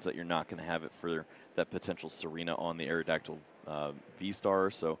 it means that you're not going to have it for that potential Serena on the Aerodactyl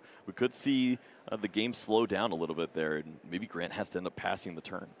V-Star, so we could see the game slow down a little bit there, and maybe Grant has to end up passing the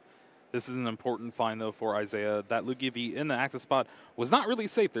turn. This is an important find, though, for Isaiah. That Lugia V in the active spot was not really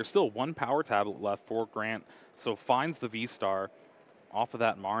safe. There's still 1 power tablet left for Grant, so finds the V-Star off of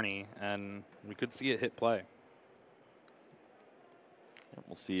that Marnie, and we could see it hit play. And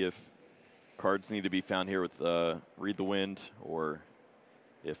we'll see if cards need to be found here with Read the Wind, or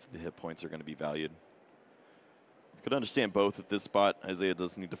if the hit points are going to be valued. You could understand both at this spot. Isaiah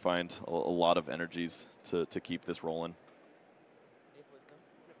does need to find a lot of energies to keep this rolling.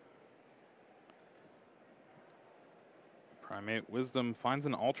 Primate Wisdom finds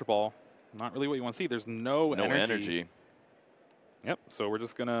an Ultra Ball. Not really what you want to see. There's no energy. Yep, so we're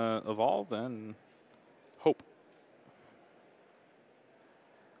just going to evolve and hope.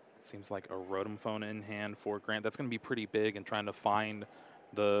 Seems like a Rotom Phone in hand for Grant. That's going to be pretty big in trying to find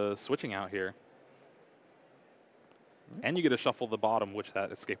the switching out here. And you get to shuffle the bottom, which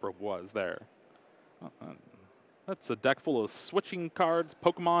that escape rope was there. That's a deck full of switching cards,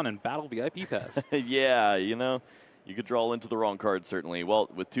 Pokemon, and Battle VIP Pass. Yeah, you know, you could draw into the wrong card, certainly. Well,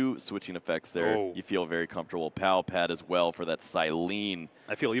 with 2 switching effects there, you feel very comfortable. Pal Pad as well for that Silene.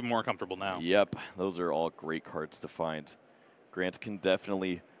 I feel even more comfortable now. Yep, those are all great cards to find. Grant can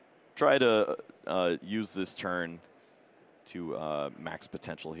definitely try to use this turn to max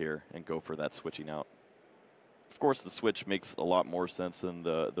potential here and go for that switching out. Of course, the switch makes a lot more sense than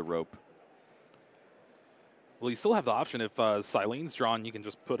the rope. Well, you still have the option if Silene's drawn, you can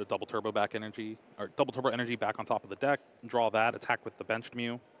just put a double turbo back energy or double turbo energy back on top of the deck, draw that, attack with the benched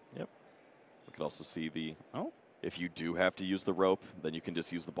Mew. Yep. We could also see the if you do have to use the rope, then you can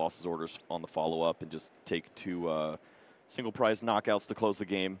just use the boss's orders on the follow up and just take 2 single prize knockouts to close the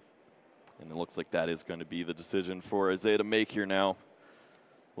game. And it looks like that is going to be the decision for Isaiah to make here now.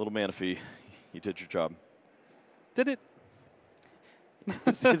 Little Manaphy, you did your job. Did it?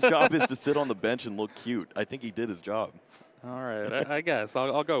 His job is to sit on the bench and look cute. I think he did his job. All right, I guess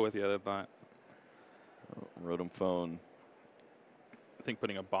I'll go with you at that. Rotom Phone. I think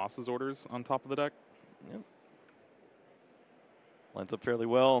putting a boss's orders on top of the deck. Yep. Lines up fairly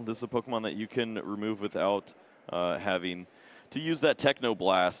well. This is a Pokemon that you can remove without having to use that Techno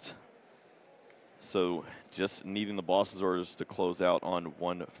Blast. So just needing the boss's orders to close out on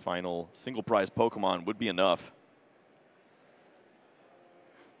one final single prize Pokemon would be enough.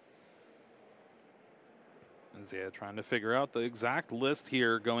 Isaiah trying to figure out the exact list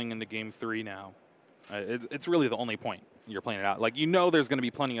here going into game 3 now. It's really the only point you're playing it out. Like, you know there's going to be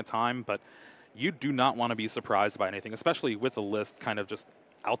plenty of time, but you do not want to be surprised by anything, especially with the list kind of just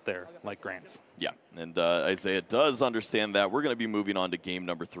out there like Grant's. Yeah, and Isaiah does understand that. We're going to be moving on to game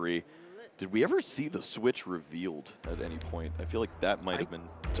number 3. Did we ever see the Switch revealed at any point? I feel like that might have been...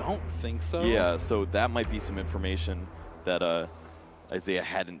 Don't think so. Yeah, so that might be some information that Isaiah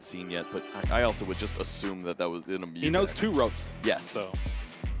hadn't seen yet, but I also would just assume that that was in a Mew. He knows 2 ropes. Yes. So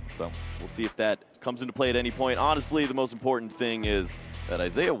we'll see if that comes into play at any point. Honestly, the most important thing is that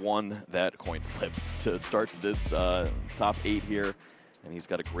Isaiah won that coin flip to start this top 8 here, and he's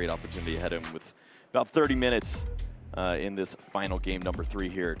got a great opportunity ahead of him with about 30 minutes in this final game number 3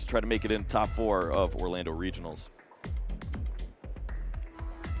 here to try to make it in top 4 of Orlando Regionals.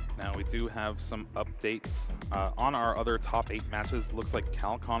 Now we do have some updates on our other top 8 matches. Looks like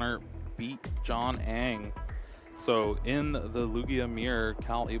Cal Connor beat John Ang. So in the Lugia mirror,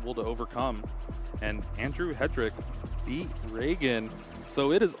 Cal able to overcome. And Andrew Hedrick beat Reagan.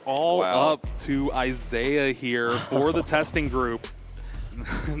 So it is all up to Isaiah here for the testing group.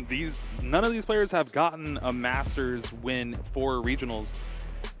 None of these players have gotten a Masters win for regionals.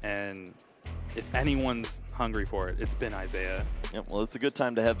 And if anyone's hungry for it, it's been Isaiah. Yep, well, it's a good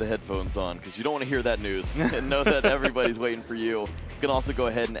time to have the headphones on because you don't want to hear that news and know that everybody's waiting for you. You can also go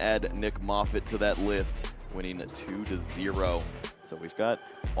ahead and add Nick Moffitt to that list, winning 2-0. So we've got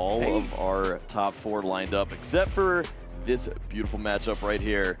all of our top 4 lined up except for this beautiful matchup right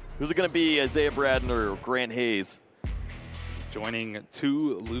here. Who's it going to be, Isaiah Bradner or Grant Hayes? Joining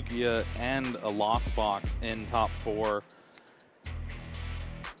 2 Lugia and a Lost Box in top 4.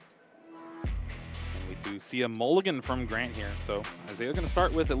 To see a mulligan from Grant here. So Isaiah going to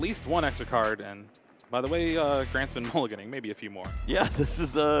start with at least 1 extra card. And by the way, Grant's been mulliganing, maybe a few more. Yeah, this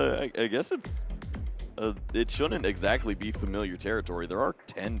is, I guess it shouldn't exactly be familiar territory. There are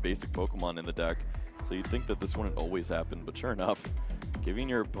 10 basic Pokemon in the deck, so you'd think that this wouldn't always happen. But sure enough, giving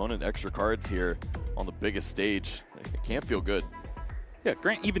your opponent extra cards here on the biggest stage, it can't feel good. Yeah,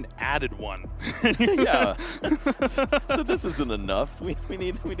 Grant even added 1. Yeah. So this isn't enough. We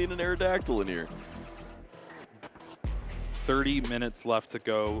need an Aerodactyl in here. 30 minutes left to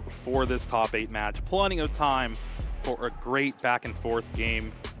go for this top 8 match. Plenty of time for a great back and forth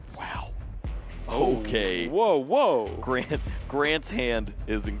game. Wow. Okay. Whoa. Grant's hand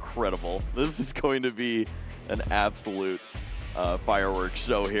is incredible. This is going to be an absolute fireworks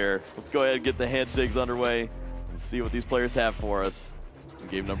show here. Let's go ahead and get the handshakes underway and see what these players have for us in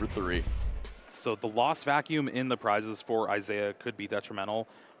game number 3. So the lost vacuum in the prizes for Isaiah could be detrimental,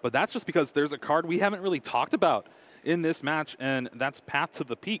 but that's just because there's a card we haven't really talked about in this match, and that's Path to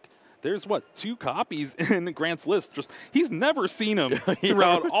the Peak. There's, 2 copies in Grant's list. Just he's never seen them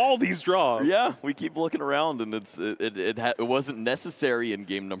throughout all these draws. Yeah, we keep looking around, and it wasn't necessary in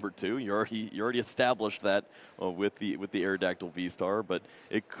game number 2. You already established that with the Aerodactyl V-Star, but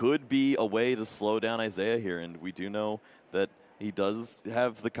it could be a way to slow down Isaiah here, and we do know that he does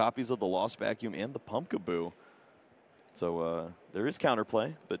have the copies of the Lost Vacuum and the Pumpkaboo. So there is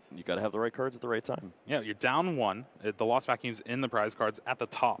counterplay, but you got to have the right cards at the right time. Yeah, you're down 1. The Lost Vacuum's in the prize cards at the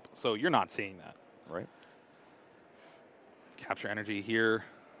top, so you're not seeing that. Right. Capture Energy here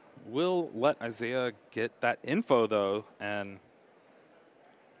will let Isaiah get that info, though, and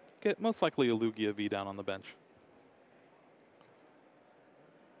get most likely a Lugia V down on the bench.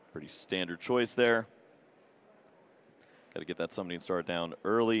 Pretty standard choice there. Got to get that Summoning Star down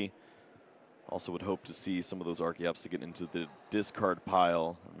early. Also would hope to see some of those Archeops to get into the discard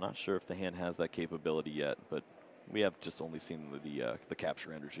pile. I'm not sure if the hand has that capability yet, but we have just only seen the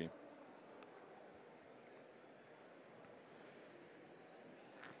Capture Energy.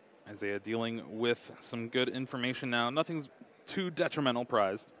 Isaiah dealing with some good information now. Nothing's too detrimental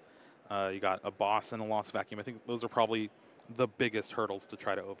prized. You got a boss and a Lost Vacuum. I think those are probably the biggest hurdles to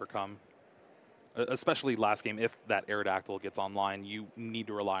try to overcome. Especially last game, if that Aerodactyl gets online, you need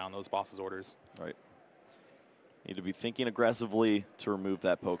to rely on those boss's orders. Right. Need to be thinking aggressively to remove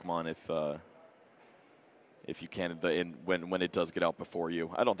that Pokemon if you can, when it does get out before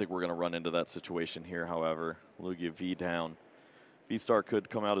you. I don't think we're going to run into that situation here, however. Lugia V down. V-Star could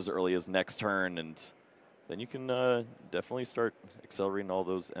come out as early as next turn, and then you can definitely start accelerating all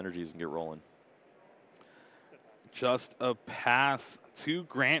those energies and get rolling. Just a pass to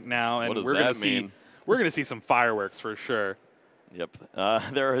Grant now, and What does we're that mean? We're gonna see some fireworks for sure. Yep.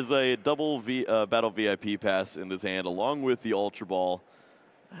 There is a double battle VIP pass in this hand, along with the Ultra Ball.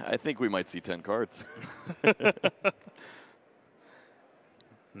 I think we might see 10 cards.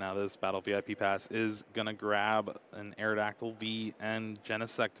 Now this battle VIP pass is gonna grab an Aerodactyl V and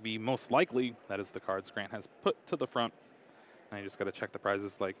Genesect V. Most likely, that is the cards Grant has put to the front. Now you just gotta check the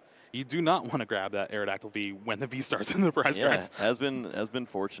prizes. Like, you do not want to grab that Aerodactyl V when the V starts in the prize cards. has been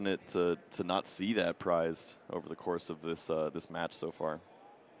fortunate to not see that prize over the course of this this match so far.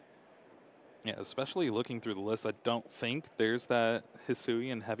 Yeah, especially looking through the list, I don't think there's that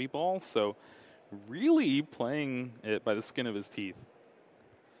Hisuian Heavy Ball. So really playing it by the skin of his teeth.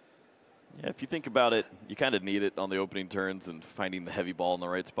 Yeah, if you think about it, you kind of need it on the opening turns and finding the heavy ball in the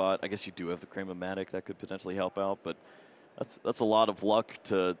right spot. I guess you do have the Crame-O-Matic that could potentially help out, but that's a lot of luck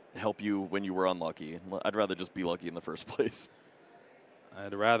to help you when you were unlucky. I'd rather just be lucky in the first place.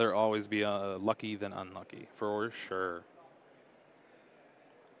 I'd rather always be lucky than unlucky, for sure.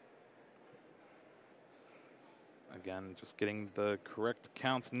 Again, just getting the correct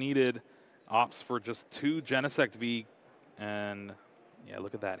counts needed. Opts for just 2 Genesect V, and yeah,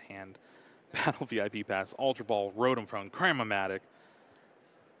 look at that hand. Battle VIP pass, Ultra Ball, Rotom Phone, Crame-O-Matic.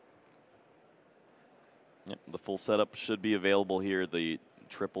 Yep, the full setup should be available here. The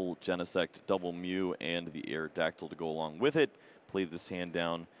triple Genesect, double Mew, and the Aerodactyl to go along with it. Play this hand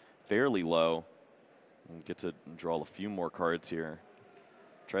down fairly low and get to draw a few more cards here.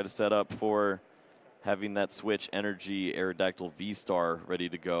 Try to set up for having that switch energy Aerodactyl V-Star ready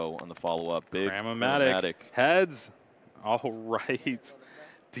to go on the follow-up. Big Crame-O-Matic. Heads. All right.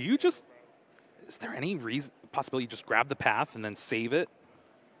 Do you just, is there any possibility you just grab the path and then save it?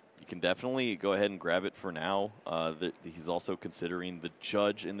 You can definitely go ahead and grab it for now. He's also considering the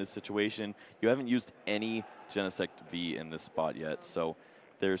judge in this situation. You haven't used any Genesect V in this spot yet, so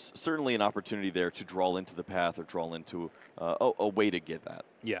there's certainly an opportunity there to draw into the path or draw into a way to get that.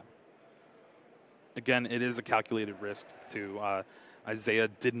 Yeah. Again, it is a calculated risk too. Isaiah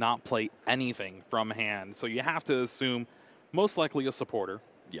did not play anything from hand, so you have to assume most likely a supporter.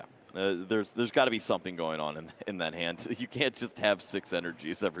 Yeah, there's got to be something going on in that hand. You can't just have 6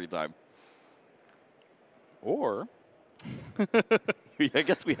 energies every time. Or, I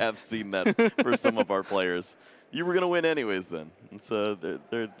guess we have seen that for some of our players. You were going to win anyways then. So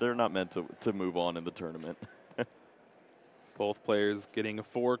they're not meant to move on in the tournament. Both players getting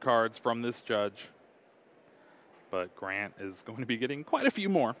 4 cards from this judge. But Grant is going to be getting quite a few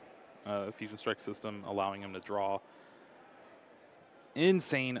more. Fusion Strike system allowing him to draw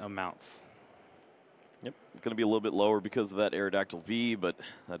insane amounts. Yep, going to be a little bit lower because of that Aerodactyl V, but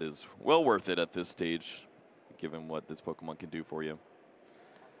that is well worth it at this stage, given what this Pokemon can do for you.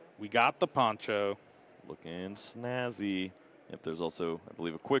 We got the Poncho. Looking snazzy. Yep, there's also, I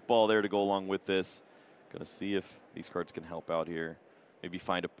believe, a Quick Ball there to go along with this. Going to see if these cards can help out here. Maybe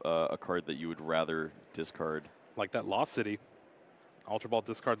find a card that you would rather discard. Like that Lost City. Ultra Ball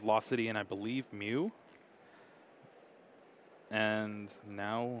discards Lost City and I believe Mew. And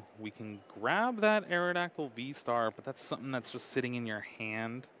now we can grab that Aerodactyl V-Star, but that's something that's just sitting in your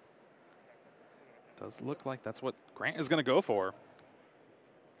hand. Does look like that's what Grant is going to go for.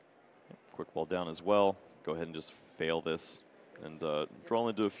 Quick Ball down as well. Go ahead and just fail this and draw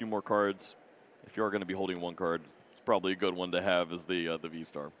into a few more cards. If you are going to be holding one card, it's probably a good one to have is the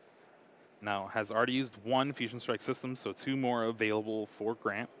V-Star. Now, has already used 1 Fusion Strike system, so 2 more available for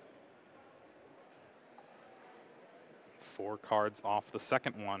Grant. 4 cards off the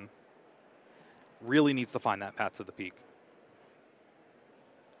second one. Really needs to find that path to the peak.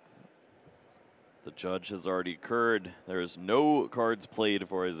 The judge has already occurred. There is no cards played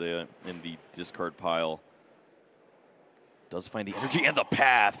for Isaiah in the discard pile. Does find the energy and the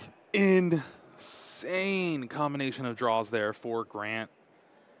path. Insane combination of draws there for Grant.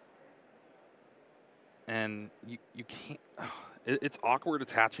 And you can't, it's awkward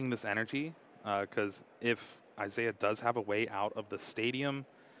attaching this energy because if Isaiah does have a way out of the stadium,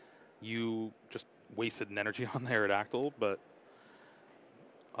 you just wasted an energy on the Aerodactyl, but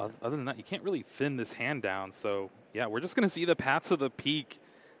other than that, you can't really thin this hand down. So yeah, we're just gonna see the path to the peak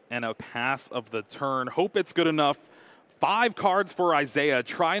and a pass of the turn. Hope it's good enough. 5 cards for Isaiah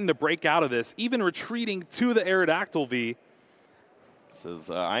trying to break out of this, even retreating to the Aerodactyl V. Says,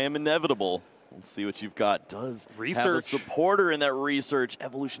 I am inevitable. Let's see what you've got. Does research. Have a supporter in that research.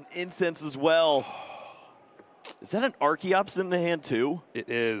 Evolution Incense as well. Is that an Archeops in the hand too? It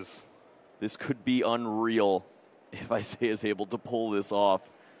is. This could be unreal if Isaiah is able to pull this off.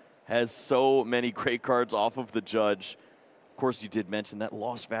 has so many great cards off of the Judge. Of course, you did mention that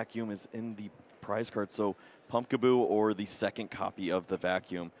Lost Vacuum is in the prize card, so Pumpkaboo or the second copy of the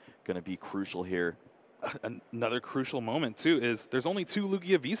Vacuum going to be crucial here. Another crucial moment, too, is there's only 2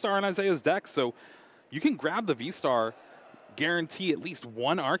 Lugia V-Star in Isaiah's deck, so you can grab the V-Star, guarantee at least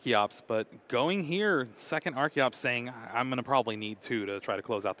 1 Archeops, but going here, second Archeops saying, I'm going to probably need 2 to try to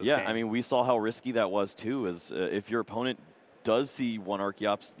close out this game. Yeah, I mean, we saw how risky that was, too, as if your opponent does see 1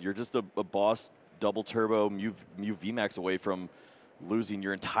 Archeops, you're just a boss double turbo Mew VMAX away from losing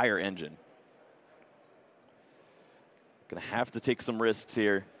your entire engine. Going to have to take some risks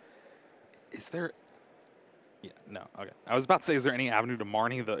here. Is there... Yeah, no, okay. I was about to say, is there any avenue to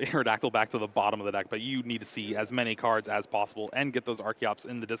Marnie the Aerodactyl back to the bottom of the deck, but you need to see as many cards as possible and get those Archeops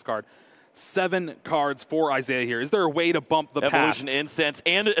in the discard. 7 cards for Isaiah here. Is there a way to bump the Evolution path? Incense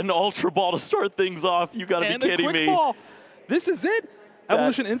and an Ultra Ball to start things off. You got to be kidding me. Ball. This is it.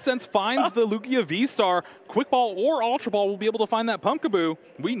 Evolution Incense finds the Lugia V-Star. Quick Ball or Ultra Ball will be able to find that Pumpkaboo.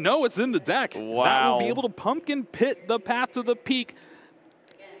 We know it's in the deck. Wow. That will be able to pumpkin pit the path to the peak.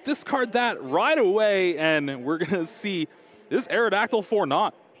 Discard that right away, and we're going to see this Aerodactyl for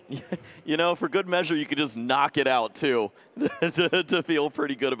naught. You know, for good measure, you could just knock it out, too, to feel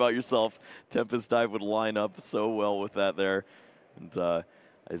pretty good about yourself. Tempest Dive would line up so well with that there. And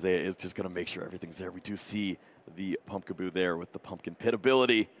Isaiah is just going to make sure everything's there. We do see the Pumpkaboo there with the Pumpkin Pit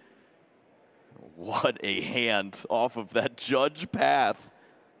ability. What a hand off of that Judge path.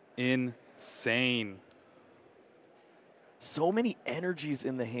 Insane. So many energies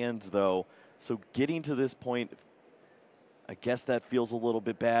in the hands, though. So getting to this point, I guess that feels a little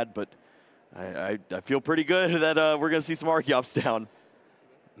bit bad, but I feel pretty good that we're going to see some Archeops down.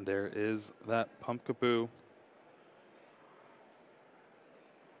 There is that Pumpkaboo.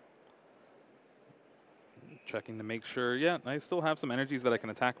 Checking to make sure. Yeah, I still have some energies that I can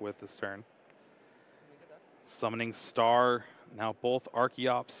attack with this turn. Summoning Star. Now both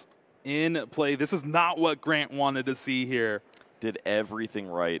Archeops in play. This is not what Grant wanted to see here. Did everything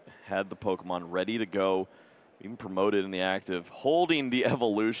right. Had the Pokemon ready to go. Even promoted in the active. Holding the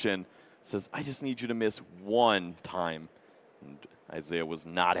Evolution. Says, I just need you to miss 1 time. And Isaiah was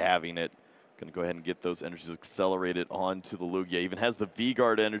not having it. Going to go ahead and get those energies accelerated onto the Lugia. Even has the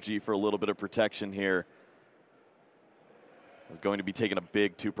V-Guard energy for a little bit of protection here. Is going to be taking a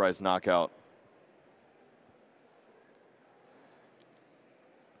big 2-prize knockout.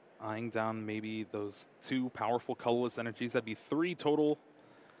 Eyeing down maybe those 2 powerful colorless energies. That'd be 3 total.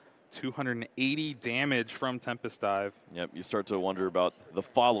 280 damage from Tempest Dive. Yep, you start to wonder about the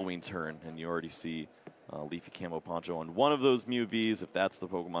following turn, and you already see Leafy Camo Poncho on one of those Mew Vs. If that's the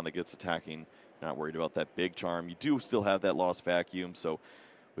Pokemon that gets attacking, not worried about that big charm. You do still have that Lost Vacuum, so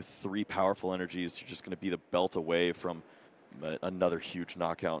with 3 powerful energies, you're just going to be the belt away from another huge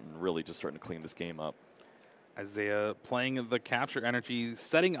knockout and really just starting to clean this game up. Isaiah playing the capture energy,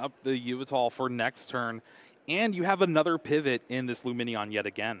 setting up the Yveltal for next turn, and you have another pivot in this Lumineon yet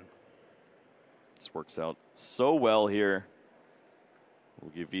again. This works out so well here.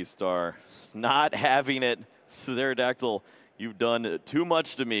 We'll give V-Star not having it. Aerodactyl, you've done too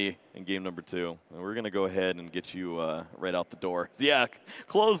much to me in game number 2. And we're going to go ahead and get you right out the door. Yeah,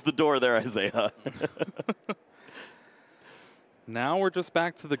 close the door there, Isaiah. Now we're just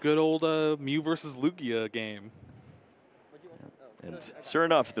back to the good old Mew versus Lugia game. And sure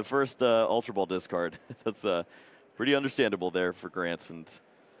enough, the first Ultra Ball discard. That's pretty understandable there for Grants. And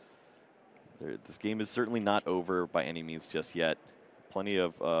this game is certainly not over by any means just yet. Plenty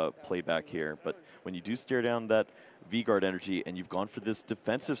of playback here. But when you do stare down that V-Guard energy and you've gone for this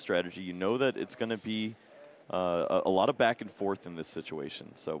defensive strategy, you know that it's going to be a lot of back and forth in this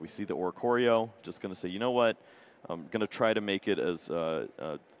situation. So we see the Oricorio just going to say, you know what? I'm going to try to make it as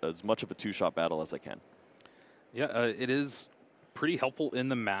much of a 2-shot battle as I can. Yeah, it is pretty helpful in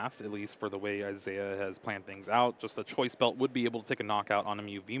the math, at least for the way Isaiah has planned things out. Just a Choice Belt would be able to take a knockout on a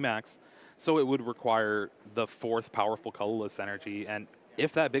Mew VMAX, so it would require the 4th powerful colorless energy. And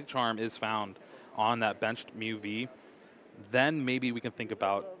if that big charm is found on that benched Mew V, then maybe we can think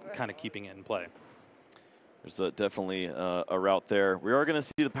about kind of keeping it in play. There's definitely a route there. We are going to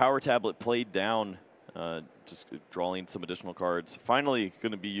see the Power Tablet played down. Just drawing some additional cards. Finally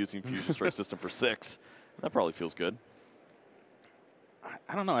going to be using Fusion Strike System for 6. That probably feels good.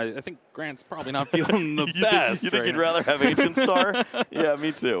 I don't know. I think Grant's probably not feeling the best. You think you'd rather have Ancient Star? Yeah,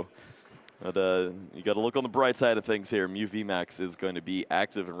 me too. But you got to look on the bright side of things here. Mew VMAX is going to be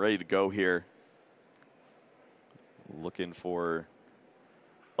active and ready to go here. Looking for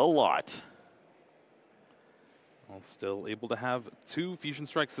a lot. Well, still able to have 2 Fusion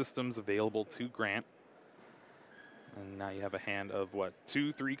Strike systems available to Grant. And now you have a hand of, what,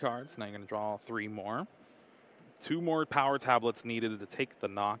 2, 3 cards. Now you're going to draw 3 more. 2 more power tablets needed to take the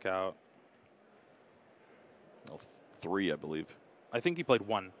knockout. Well, 3, I believe. I think he played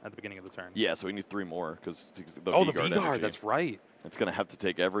 1 at the beginning of the turn. Yeah, so we need 3 more because the the V-Guard V-Guard, energy. that's right. It's going to have to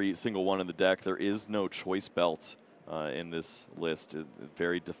take every single one in the deck. There is no choice belt in this list. A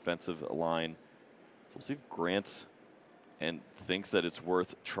very defensive line. So we'll see if Grant thinks that it's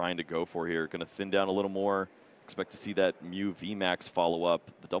worth trying to go for here. Going to thin down a little more. Expect to see that Mew VMAX follow up.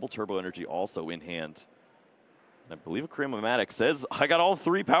 The double turbo energy also in hand. And I believe Acrymomatic says, I got all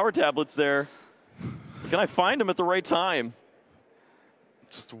 3 power tablets there. Can I find them at the right time?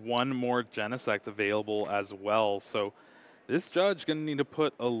 Just 1 more Genesect available as well. So this judge going to need to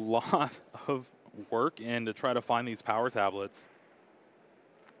put a lot of work in to try to find these power tablets.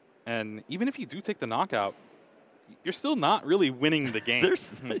 And even if you do take the knockout, you're still not really winning the game.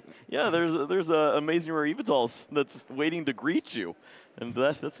 there's a Amazing Rare Evitals that's waiting to greet you. And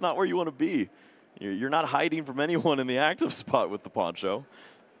that's not where you want to be. You're not hiding from anyone in the active spot with the poncho.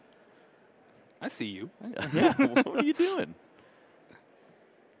 I see you. Yeah, what are you doing?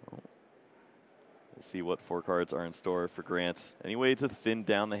 We'll see what 4 cards are in store for Grant. Any way to thin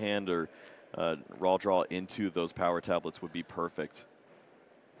down the hand or raw draw into those power tablets would be perfect.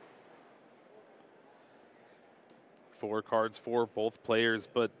 4 cards for both players,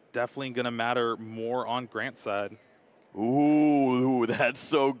 but definitely going to matter more on Grant's side. Ooh, that's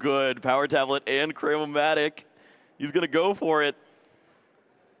so good. Power tablet and Crayomatic. He's going to go for it.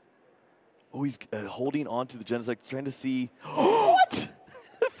 Oh, he's holding on to the Genesect, trying to see. What?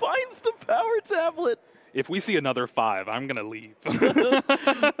 Finds the power tablet. If we see another 5, I'm going to leave.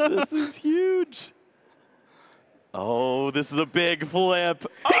 This is huge. Oh, this is a big flip.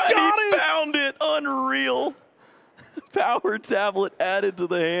 He found it. Unreal. Power tablet added to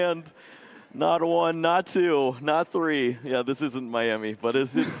the hand. Not 1, not 2, not 3. Yeah, this isn't Miami, but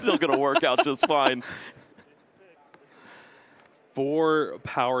it's still going to work out just fine. 4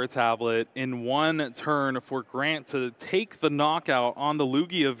 power tablet in 1 turn for Grant to take the knockout on the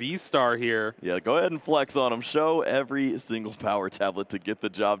Lugia V-Star here. Yeah, go ahead and flex on him. Show every single power tablet to get the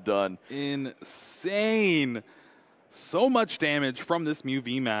job done. Insane. So much damage from this Mew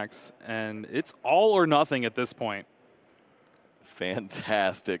VMAX, and it's all or nothing at this point.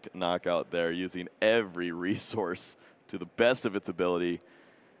 Fantastic knockout there, using every resource to the best of its ability.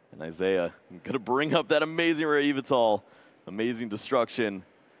 And Isaiah going to bring up that Amazing Rare Evital. Amazing destruction.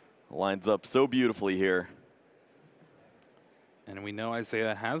 Lines up so beautifully here. And we know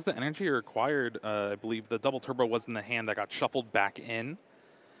Isaiah has the energy required. I believe the double turbo was in the hand that got shuffled back in.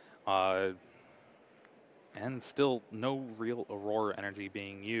 And still no real Aurora energy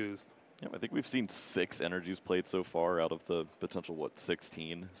being used. Yeah, I think we've seen 6 energies played so far out of the potential,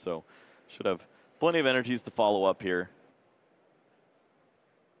 16. So should have plenty of energies to follow up here.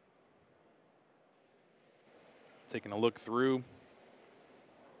 Taking a look through.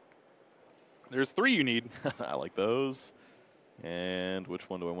 There's 3 you need. I like those. And which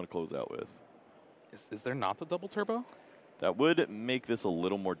one do I want to close out with? Is there not the double turbo? That would make this a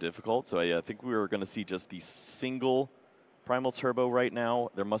little more difficult. So I think we were going to see just the single Primal Turbo right now.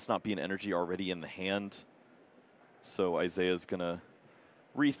 There must not be an energy already in the hand. So Isaiah's going to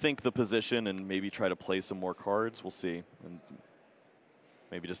rethink the position and maybe try to play some more cards. We'll see. And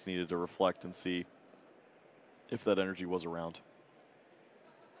maybe just needed to reflect and see if that energy was around.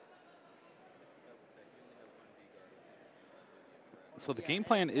 So the game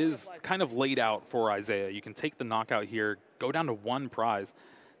plan is kind of laid out for Isaiah. You can take the knockout here, go down to 1 prize.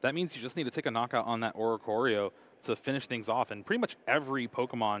 That means you just need to take a knockout on that Oricorio to finish things off. And pretty much every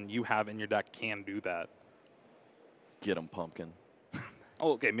Pokemon you have in your deck can do that. Get him, Pumpkin.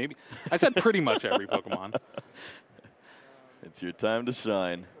 Oh, okay, maybe. I said pretty much every Pokemon. It's your time to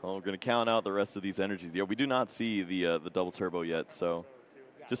shine. Well, we're going to count out the rest of these energies. Yeah, we do not see the double turbo yet, so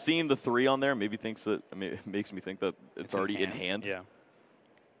just seeing the 3 on there maybe makes me think that it's already in hand. Yeah.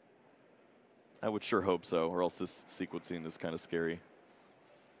 I would sure hope so, or else this sequencing is kind of scary.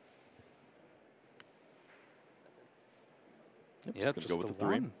 Yep, Yeah, just gonna go with the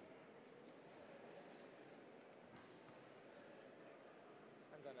 3. 1.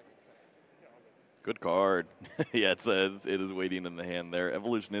 Good card. Yeah, it is waiting in the hand there.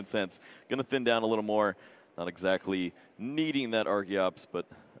 Evolution Incense going to thin down a little more. Not exactly needing that Archeops, but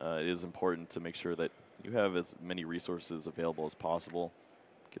it is important to make sure that you have as many resources available as possible.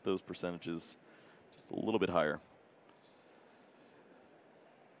 Get those percentages just a little bit higher.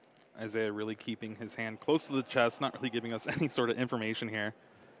 Isaiah really keeping his hand close to the chest, not really giving us any sort of information here.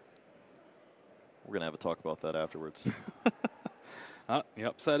 We're going to have a talk about that afterwards. You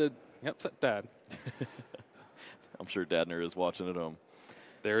upset Dad. I'm sure Bradner is watching at home.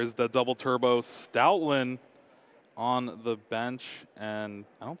 There's the double turbo Stoutland on the bench, and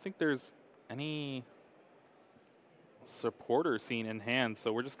I don't think there's any supporter scene in hand,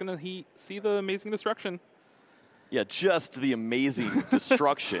 so we're just going to see the amazing destruction. Yeah, just the amazing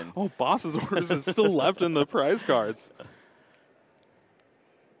destruction. Oh, boss's orders is still left in the prize cards.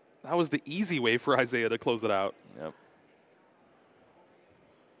 That was the easy way for Isaiah to close it out. Yep.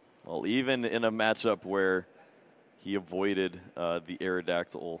 Well, even in a matchup where he avoided the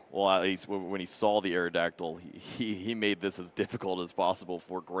Aerodactyl, well, at least when he saw the Aerodactyl, he made this as difficult as possible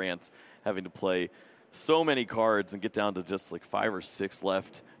for Grant, having to play so many cards and get down to just like 5 or 6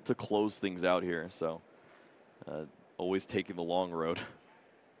 left to close things out here. So always taking the long road.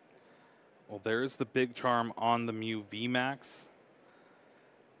 Well, there's the big charm on the Mew VMAX.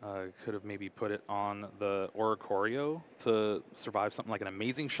 Could have maybe put it on the Oricorio to survive something like an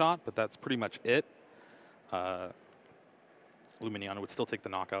amazing shot, but that's pretty much it. Luminion would still take the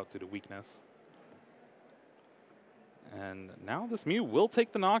knockout due to weakness. And now this Mew will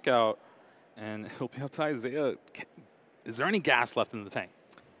take the knockout, and he'll be up to Isaiah. Is there any gas left in the tank?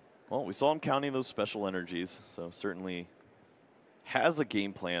 Well, we saw him counting those special energies, so certainly has a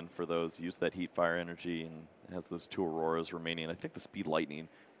game plan for those. Use that heat fire energy and has those 2 Auroras remaining. I think the speed lightning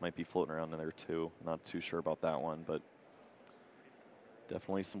might be floating around in there too. Not too sure about that one, but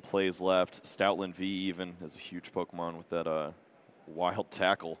definitely some plays left. Stoutland V even is a huge Pokemon with that wild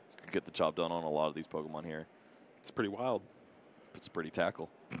tackle. Could get the job done on a lot of these Pokemon here. It's pretty wild. It's pretty tackle.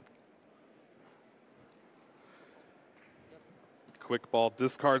 Quick ball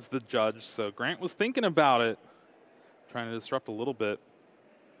discards the judge, so Grant was thinking about it, trying to disrupt a little bit.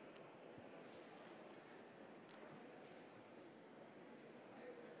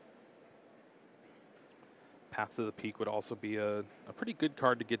 Path to the Peak would also be a pretty good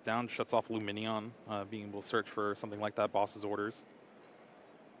card to get down. Shuts off Luminion, being able to search for something like that, boss's orders.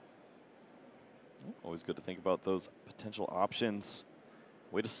 Always good to think about those potential options.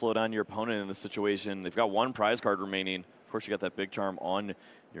 Way to slow down your opponent in this situation. They've got 1 prize card remaining. Of course, you got that big charm on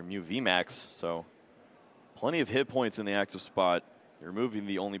your Mew VMAX, so plenty of hit points in the active spot. You're removing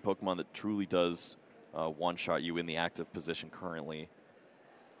the only Pokemon that truly does one-shot you in the active position currently.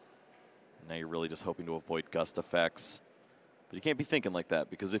 Now you're really just hoping to avoid gust effects. But you can't be thinking like that,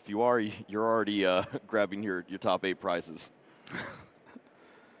 because if you are, you're already grabbing your top 8 prizes.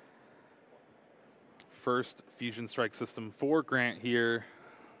 First Fusion Strike system for Grant here.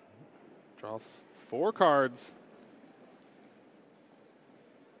 Draws 4 cards.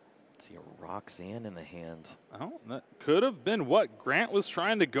 See a Roxanne in the hand. Oh, that could have been what Grant was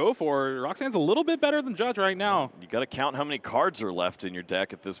trying to go for. Roxanne's a little bit better than Judge right now. You got to count how many cards are left in your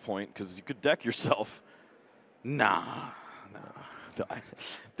deck at this point, because you could deck yourself. Nah.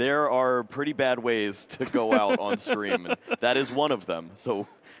 There are pretty bad ways to go out on stream, and that is one of them. So,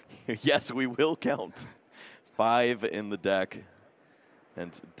 yes, we will count. 5 in the deck,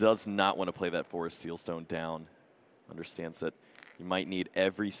 and does not want to play that Forest Sealstone down. Understands that you might need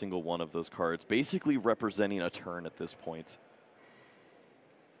every single one of those cards, basically representing a turn at this point.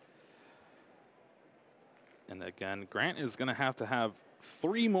 And again, Grant is going to have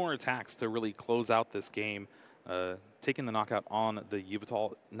 3 more attacks to really close out this game. Taking the knockout on the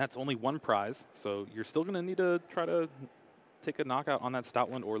Yveltal, and that's only 1 prize, so you're still going to need to try to take a knockout on that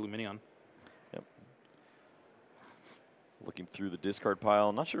Stoutland or Luminion. Yep. Looking through the discard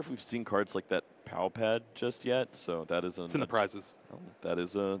pile, not sure if we've seen cards like that Powpad just yet, so that is it's in the prizes. Oh, that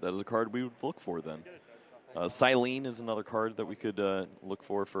is a card we would look for then. Silene is another card that we could look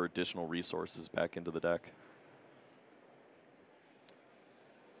for additional resources back into the deck.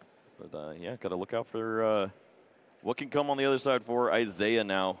 But yeah, got to look out for what can come on the other side for Isaiah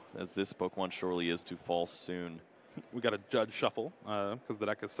now, as this Pokemon surely is to fall soon. We got a Judge shuffle because the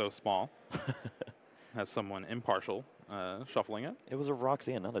deck is so small. Have someone impartial shuffling it. It was a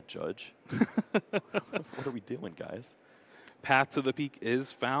Roxanne, not a Judge. What are we doing, guys? Path to the Peak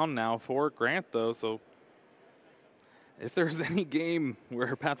is found now for Grant, though, so if there's any game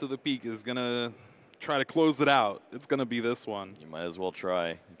where Path to the Peak is going to try to close it out, it's going to be this one. You might as well try.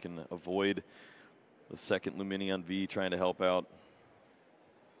 You can avoid the second Luminion V trying to help out.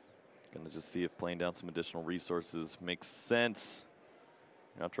 Going to just see if playing down some additional resources makes sense.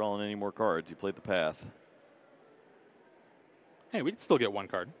 You're not drawing any more cards. You played the path. Hey, we can still get 1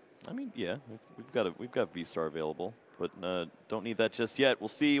 card. I mean, yeah, we've got V-Star available, but don't need that just yet. We'll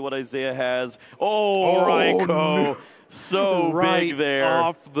see what Isaiah has. Oh, Raikou. No. So right big there.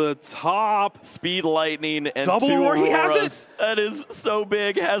 Off the top. Speed Lightning and Double 2 Auroras. He has it. That is so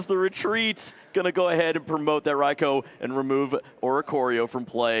big. Has the retreat. Going to go ahead and promote that Raikou and remove Oricorio from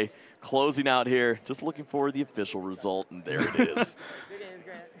play. closing out here, just looking for the official result, and there it is.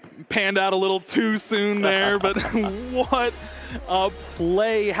 Panned out a little too soon there, but what a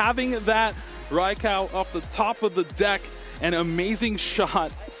play. Having that Raikou off the top of the deck, an amazing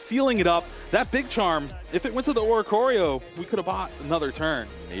shot, sealing it up. That big charm, if it went to the Oricorio, we could have bought another turn.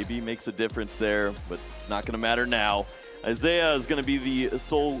 Maybe makes a difference there, but it's not going to matter now. Isaiah is going to be the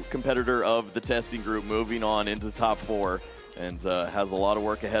sole competitor of the testing group, moving on into top 4, and has a lot of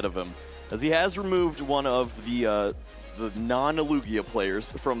work ahead of him, as he has removed one of the non-Lugia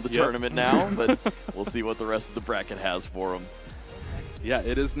players from the tournament now, but we'll see what the rest of the bracket has for him. Yeah,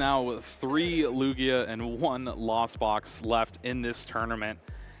 it is now 3 Lugia and 1 Lost Box left in this tournament,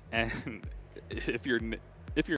 and if you're